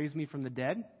man can raise me from the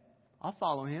dead? I'll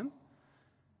follow him.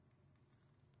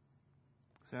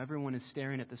 So everyone is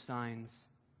staring at the signs,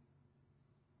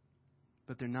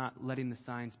 but they're not letting the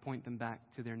signs point them back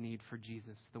to their need for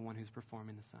Jesus, the one who's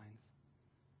performing the signs.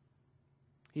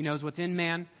 He knows what's in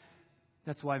man.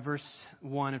 That's why verse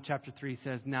 1 of chapter 3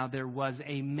 says, now there was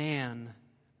a man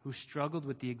who struggled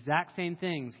with the exact same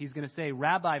things. He's going to say,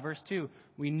 Rabbi, verse 2,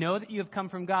 we know that you have come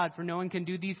from God, for no one can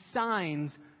do these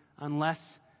signs unless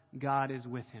God is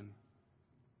with him.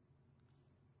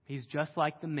 He's just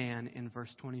like the man in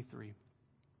verse 23.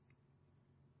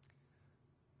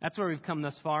 That's where we've come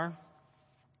thus far,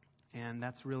 and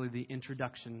that's really the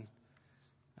introduction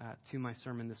to my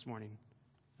sermon this morning.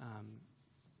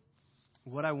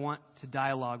 What I want to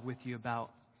dialogue with you about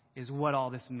is what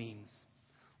all this means.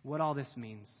 What all this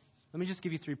means. Let me just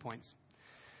give you 3 points.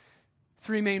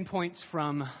 3 main points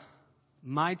from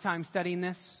my time studying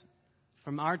this,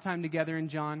 from our time together in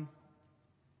John.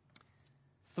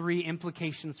 3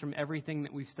 implications from everything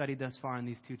that we've studied thus far in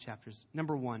these 2 chapters.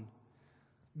 Number 1,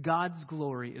 God's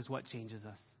glory is what changes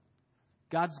us.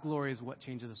 God's glory is what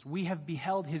changes us. We have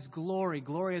beheld his glory,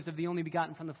 glory as of the only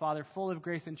begotten from the Father, full of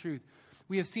grace and truth.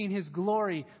 We have seen his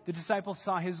glory. The disciples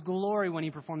saw his glory when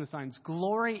he performed the signs.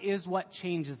 Glory is what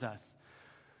changes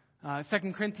us.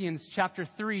 2 Corinthians chapter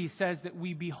 3 says that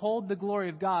we behold the glory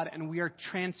of God and we are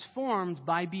transformed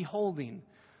by beholding.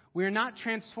 We are not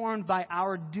transformed by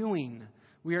our doing.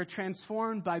 We are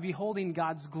transformed by beholding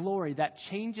God's glory. That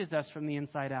changes us from the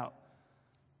inside out.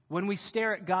 When we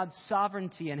stare at God's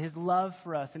sovereignty and his love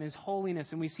for us and his holiness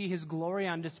and we see his glory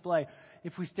on display,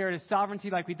 if we stare at his sovereignty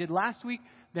like we did last week,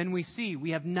 then we see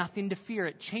we have nothing to fear.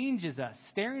 It changes us.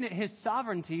 Staring at his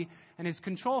sovereignty and his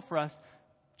control for us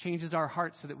changes our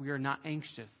hearts so that we are not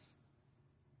anxious.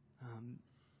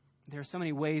 There are so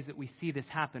many ways that we see this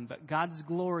happen, but God's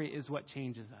glory is what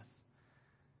changes us.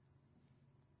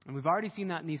 And we've already seen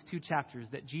that in these 2 chapters,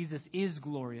 that Jesus is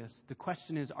glorious. The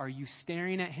question is, are you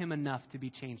staring at him enough to be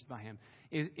changed by him?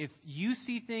 If you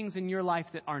see things in your life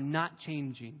that are not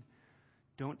changing,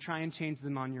 don't try and change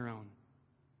them on your own.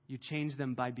 You change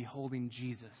them by beholding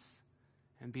Jesus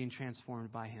and being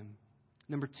transformed by him.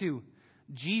 Number 2,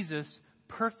 Jesus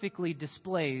perfectly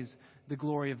displays the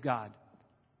glory of God.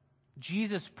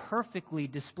 Jesus perfectly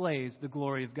displays the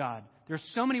glory of God. There's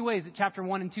so many ways that chapter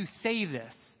 1 and 2 say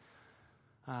this.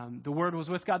 The Word was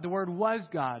with God. The Word was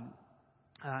God.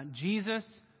 Jesus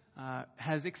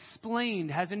has explained,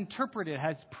 has interpreted,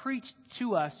 has preached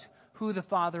to us who the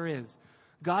Father is.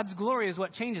 God's glory is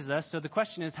what changes us. So the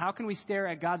question is, how can we stare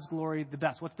at God's glory the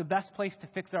best? What's the best place to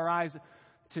fix our eyes,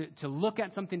 to look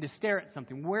at something, to stare at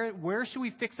something? Where should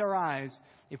we fix our eyes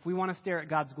if we want to stare at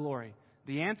God's glory?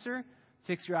 The answer,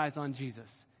 fix your eyes on Jesus.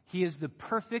 He is the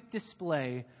perfect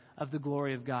display of the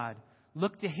glory of God.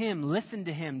 Look to Him, listen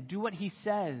to Him, do what He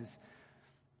says,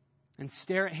 and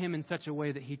stare at Him in such a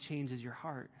way that He changes your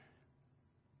heart.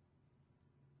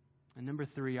 And number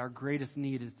 3, our greatest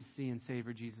need is to see and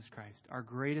savor Jesus Christ. Our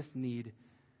greatest need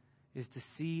is to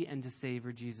see and to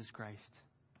savor Jesus Christ.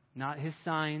 Not His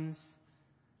signs,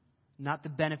 not the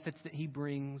benefits that He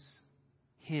brings,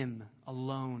 Him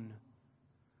alone.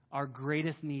 Our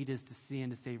greatest need is to see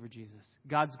and to savor Jesus.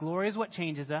 God's glory is what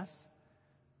changes us.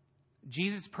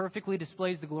 Jesus perfectly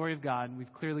displays the glory of God.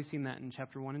 We've clearly seen that in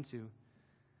chapter 1 and 2.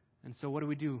 And so what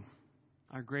do?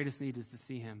 Our greatest need is to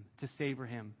see Him, to savor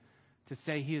Him, to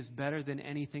say He is better than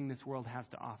anything this world has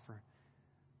to offer.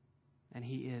 And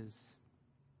He is.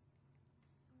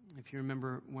 If you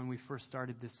remember when we first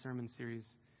started this sermon series,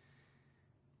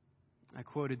 I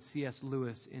quoted C.S.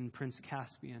 Lewis in Prince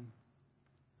Caspian.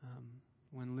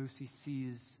 When Lucy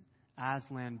sees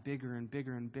Aslan bigger and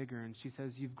bigger and bigger, and she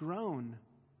says, "You've grown."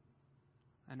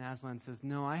 And Aslan says,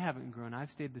 "No, I haven't grown. I've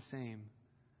stayed the same.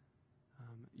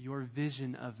 Your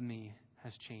vision of me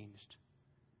has changed.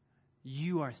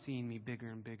 You are seeing me bigger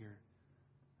and bigger."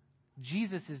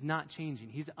 Jesus is not changing.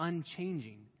 He's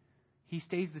unchanging. He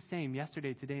stays the same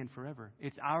yesterday, today, and forever.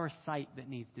 It's our sight that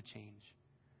needs to change.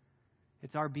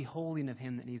 It's our beholding of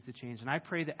Him that needs to change. And I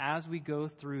pray that as we go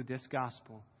through this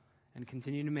gospel and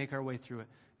continue to make our way through it,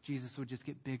 Jesus would just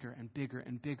get bigger and bigger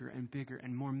and bigger and bigger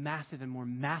and more massive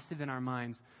in our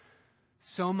minds.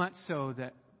 So much so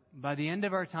that by the end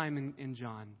of our time in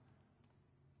John,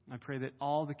 I pray that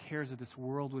all the cares of this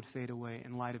world would fade away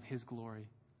in light of His glory.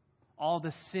 All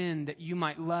the sin that you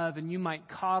might love and you might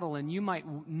coddle and you might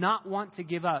not want to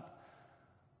give up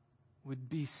would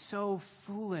be so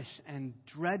foolish and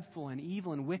dreadful and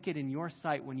evil and wicked in your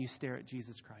sight when you stare at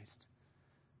Jesus Christ.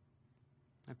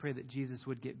 I pray that Jesus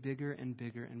would get bigger and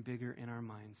bigger and bigger in our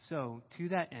minds. So, to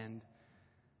that end,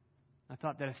 I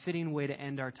thought that a fitting way to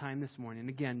end our time this morning, and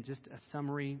again, just a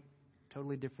summary,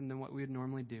 totally different than what we would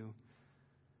normally do,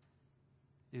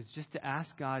 is just to ask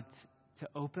God to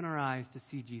open our eyes to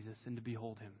see Jesus and to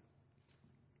behold Him.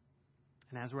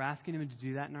 And as we're asking Him to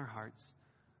do that in our hearts,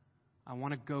 I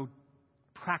want to go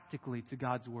practically to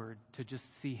God's Word to just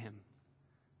see Him.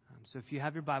 So if you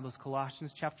have your Bibles,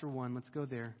 Colossians chapter 1, let's go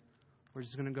there. We're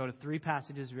just going to go to 3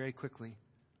 passages very quickly.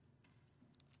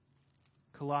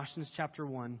 Colossians chapter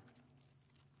 1.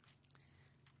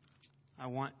 I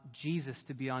want Jesus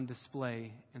to be on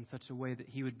display in such a way that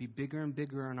He would be bigger and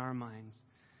bigger in our minds,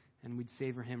 and we'd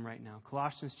savor Him right now.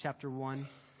 Colossians chapter 1,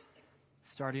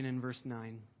 starting in verse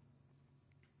 9.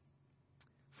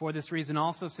 For this reason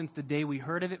also, since the day we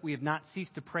heard of it, we have not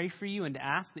ceased to pray for you and to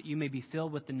ask that you may be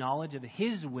filled with the knowledge of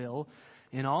His will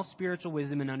in all spiritual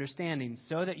wisdom and understanding,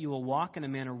 so that you will walk in a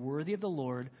manner worthy of the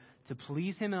Lord, to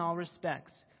please Him in all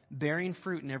respects, bearing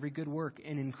fruit in every good work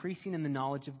and increasing in the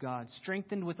knowledge of God,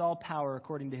 strengthened with all power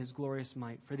according to His glorious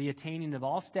might, for the attaining of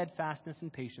all steadfastness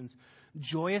and patience,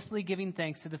 joyously giving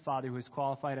thanks to the Father who has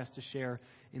qualified us to share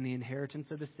in the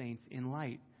inheritance of the saints in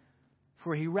light.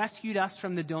 For He rescued us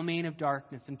from the domain of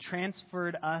darkness and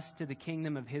transferred us to the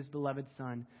kingdom of His beloved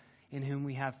Son, in whom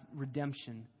we have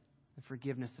redemption, the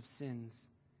forgiveness of sins.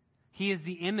 He is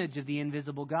the image of the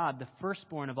invisible God, the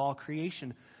firstborn of all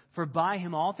creation. For by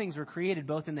Him all things were created,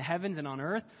 both in the heavens and on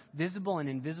earth, visible and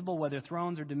invisible, whether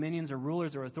thrones or dominions or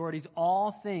rulers or authorities.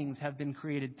 All things have been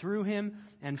created through Him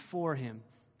and for Him.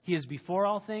 He is before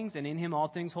all things, and in Him all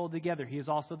things hold together. He is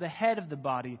also the head of the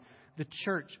body, the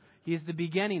church. He is the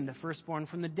beginning, the firstborn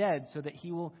from the dead, so that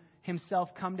He will Himself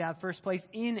come to have first place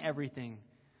in everything.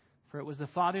 For it was the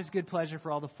Father's good pleasure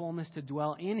for all the fullness to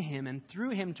dwell in Him, and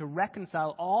through Him to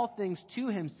reconcile all things to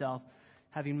Himself,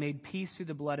 having made peace through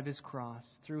the blood of His cross.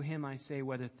 Through Him, I say,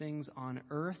 whether things on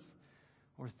earth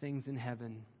or things in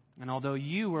heaven. And although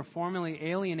you were formerly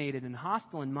alienated and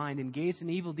hostile in mind, engaged in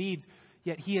evil deeds,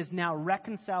 yet He has now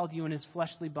reconciled you in His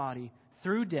fleshly body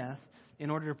through death, in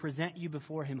order to present you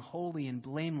before Him holy and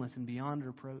blameless and beyond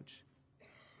reproach.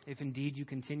 If indeed you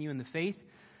continue in the faith,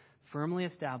 firmly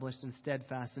established and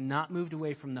steadfast, and not moved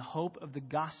away from the hope of the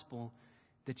gospel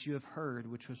that you have heard,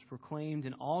 which was proclaimed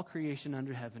in all creation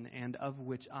under heaven, and of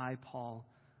which I, Paul,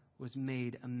 was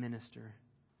made a minister.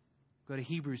 Go to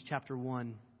Hebrews chapter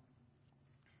 1.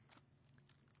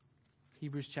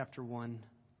 Hebrews chapter 1.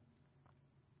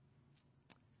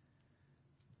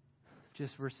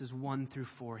 Just verses 1 through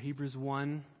 4. Hebrews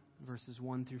 1, verses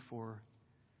 1 through 4.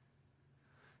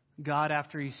 God,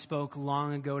 after He spoke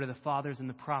long ago to the fathers and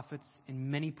the prophets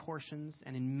in many portions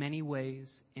and in many ways,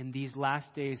 in these last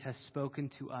days has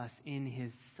spoken to us in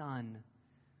His Son,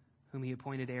 whom He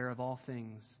appointed heir of all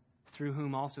things, through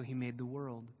whom also He made the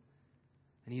world.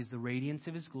 And He is the radiance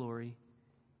of His glory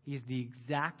He is the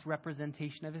exact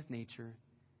representation of his nature,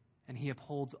 and he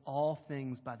upholds all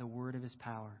things by the word of his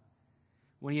power.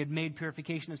 When he had made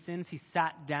purification of sins, he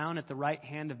sat down at the right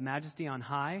hand of majesty on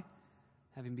high,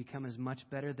 having become as much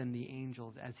better than the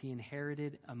angels as he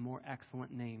inherited a more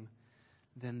excellent name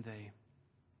than they.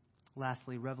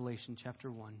 Lastly, Revelation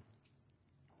chapter 1.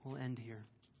 We'll end here.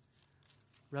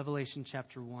 Revelation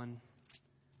chapter 1.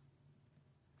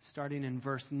 Starting in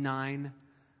verse 9.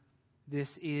 This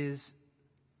is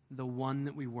the one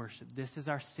that we worship. This is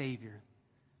our Savior.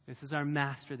 This is our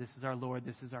Master. This is our Lord.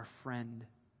 This is our friend.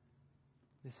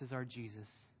 This is our Jesus.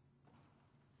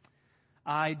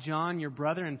 I, John, your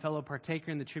brother and fellow partaker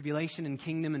in the tribulation and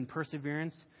kingdom and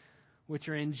perseverance which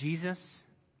are in Jesus,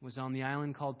 was on the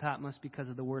island called Patmos because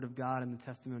of the word of God and the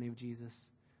testimony of Jesus.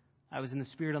 I was in the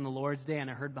Spirit on the Lord's day, and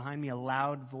I heard behind me a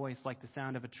loud voice like the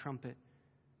sound of a trumpet,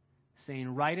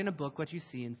 saying, "Write in a book what you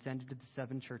see and send it to the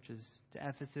 7 churches, to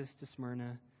Ephesus, to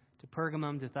Smyrna, to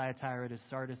Pergamum, to Thyatira, to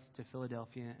Sardis, to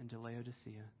Philadelphia, and to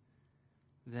Laodicea."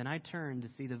 Then I turned to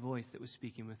see the voice that was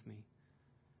speaking with me.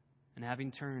 And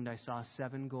having turned, I saw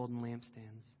 7 golden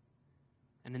lampstands.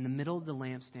 And in the middle of the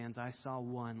lampstands, I saw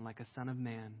one like a son of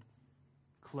man,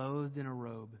 clothed in a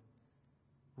robe,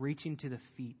 reaching to the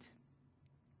feet,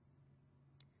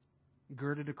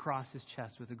 girded across his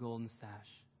chest with a golden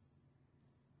sash.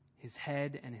 His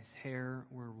head and his hair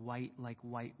were white like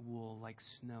white wool, like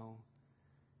snow.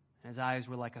 And his eyes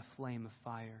were like a flame of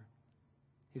fire.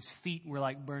 His feet were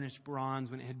like burnished bronze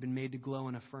when it had been made to glow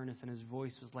in a furnace, and his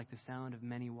voice was like the sound of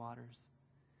many waters.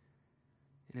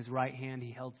 In his right hand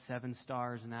he held 7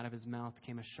 stars, and out of his mouth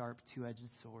came a sharp 2-edged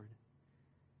sword.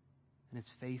 And his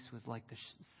face was like the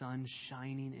sun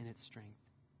shining in its strength.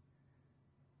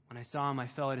 When I saw him, I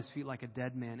fell at his feet like a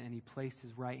dead man, and he placed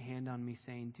his right hand on me,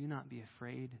 saying, "Do not be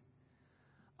afraid.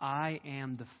 I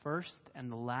am the first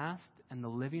and the last and the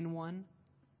living one.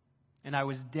 And I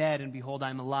was dead, and behold, I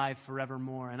am alive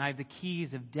forevermore. And I have the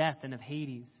keys of death and of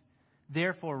Hades.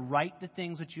 Therefore, write the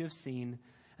things which you have seen,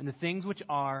 and the things which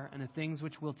are, and the things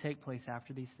which will take place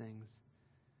after these things.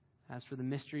 As for the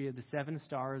mystery of the 7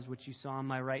 stars which you saw on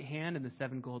my right hand and the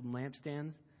 7 golden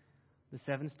lampstands, the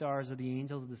 7 stars are the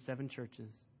angels of the 7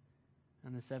 churches,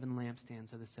 and the 7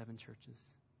 lampstands are the 7 churches."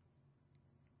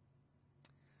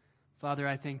 Father,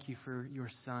 I thank you for your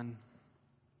Son,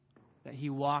 that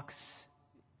he walks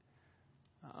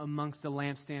amongst the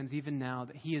lampstands even now,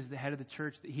 that he is the head of the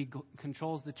church, that he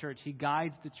controls the church, he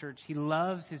guides the church, he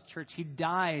loves his church, he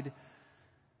died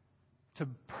to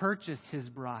purchase his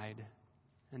bride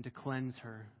and to cleanse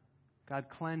her. God,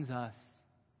 cleanse us.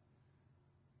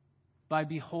 By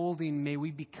beholding, may we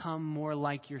become more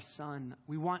like your Son.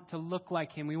 We want to look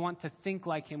like him. We want to think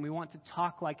like him. We want to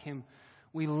talk like him.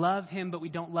 We love him, but we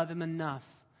don't love him enough.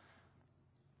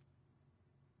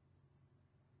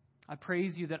 I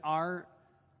praise you that our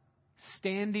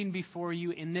standing before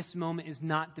you in this moment is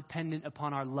not dependent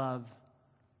upon our love.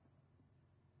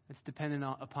 It's dependent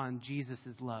upon Jesus'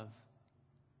 love,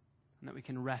 and that we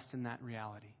can rest in that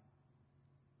reality.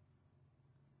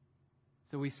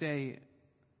 So we say,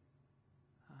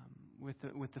 with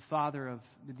the father of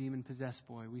the demon-possessed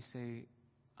boy, we say,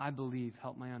 "I believe,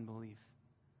 help my unbelief."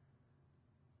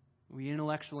 We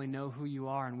intellectually know who you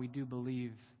are, and we do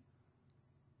believe.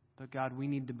 But God, we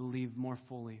need to believe more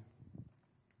fully.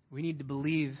 We need to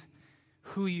believe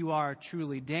who you are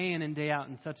truly, day in and day out,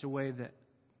 in such a way that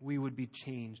we would be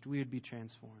changed, we would be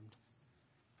transformed.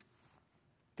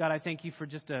 God, I thank you for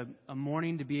just a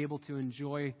morning to be able to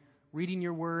enjoy reading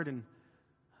your word and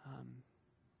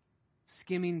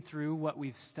skimming through what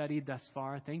we've studied thus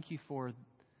far. Thank you for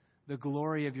the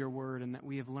glory of your word, and that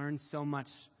we have learned so much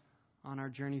on our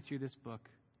journey through this book.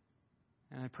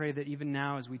 And I pray that even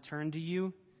now, as we turn to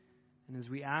you and as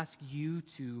we ask you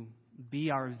to be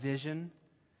our vision,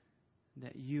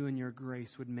 that you and your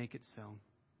grace would make it so.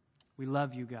 We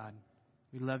love you, God.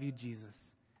 We love you, Jesus.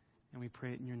 And we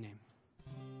pray it in your name.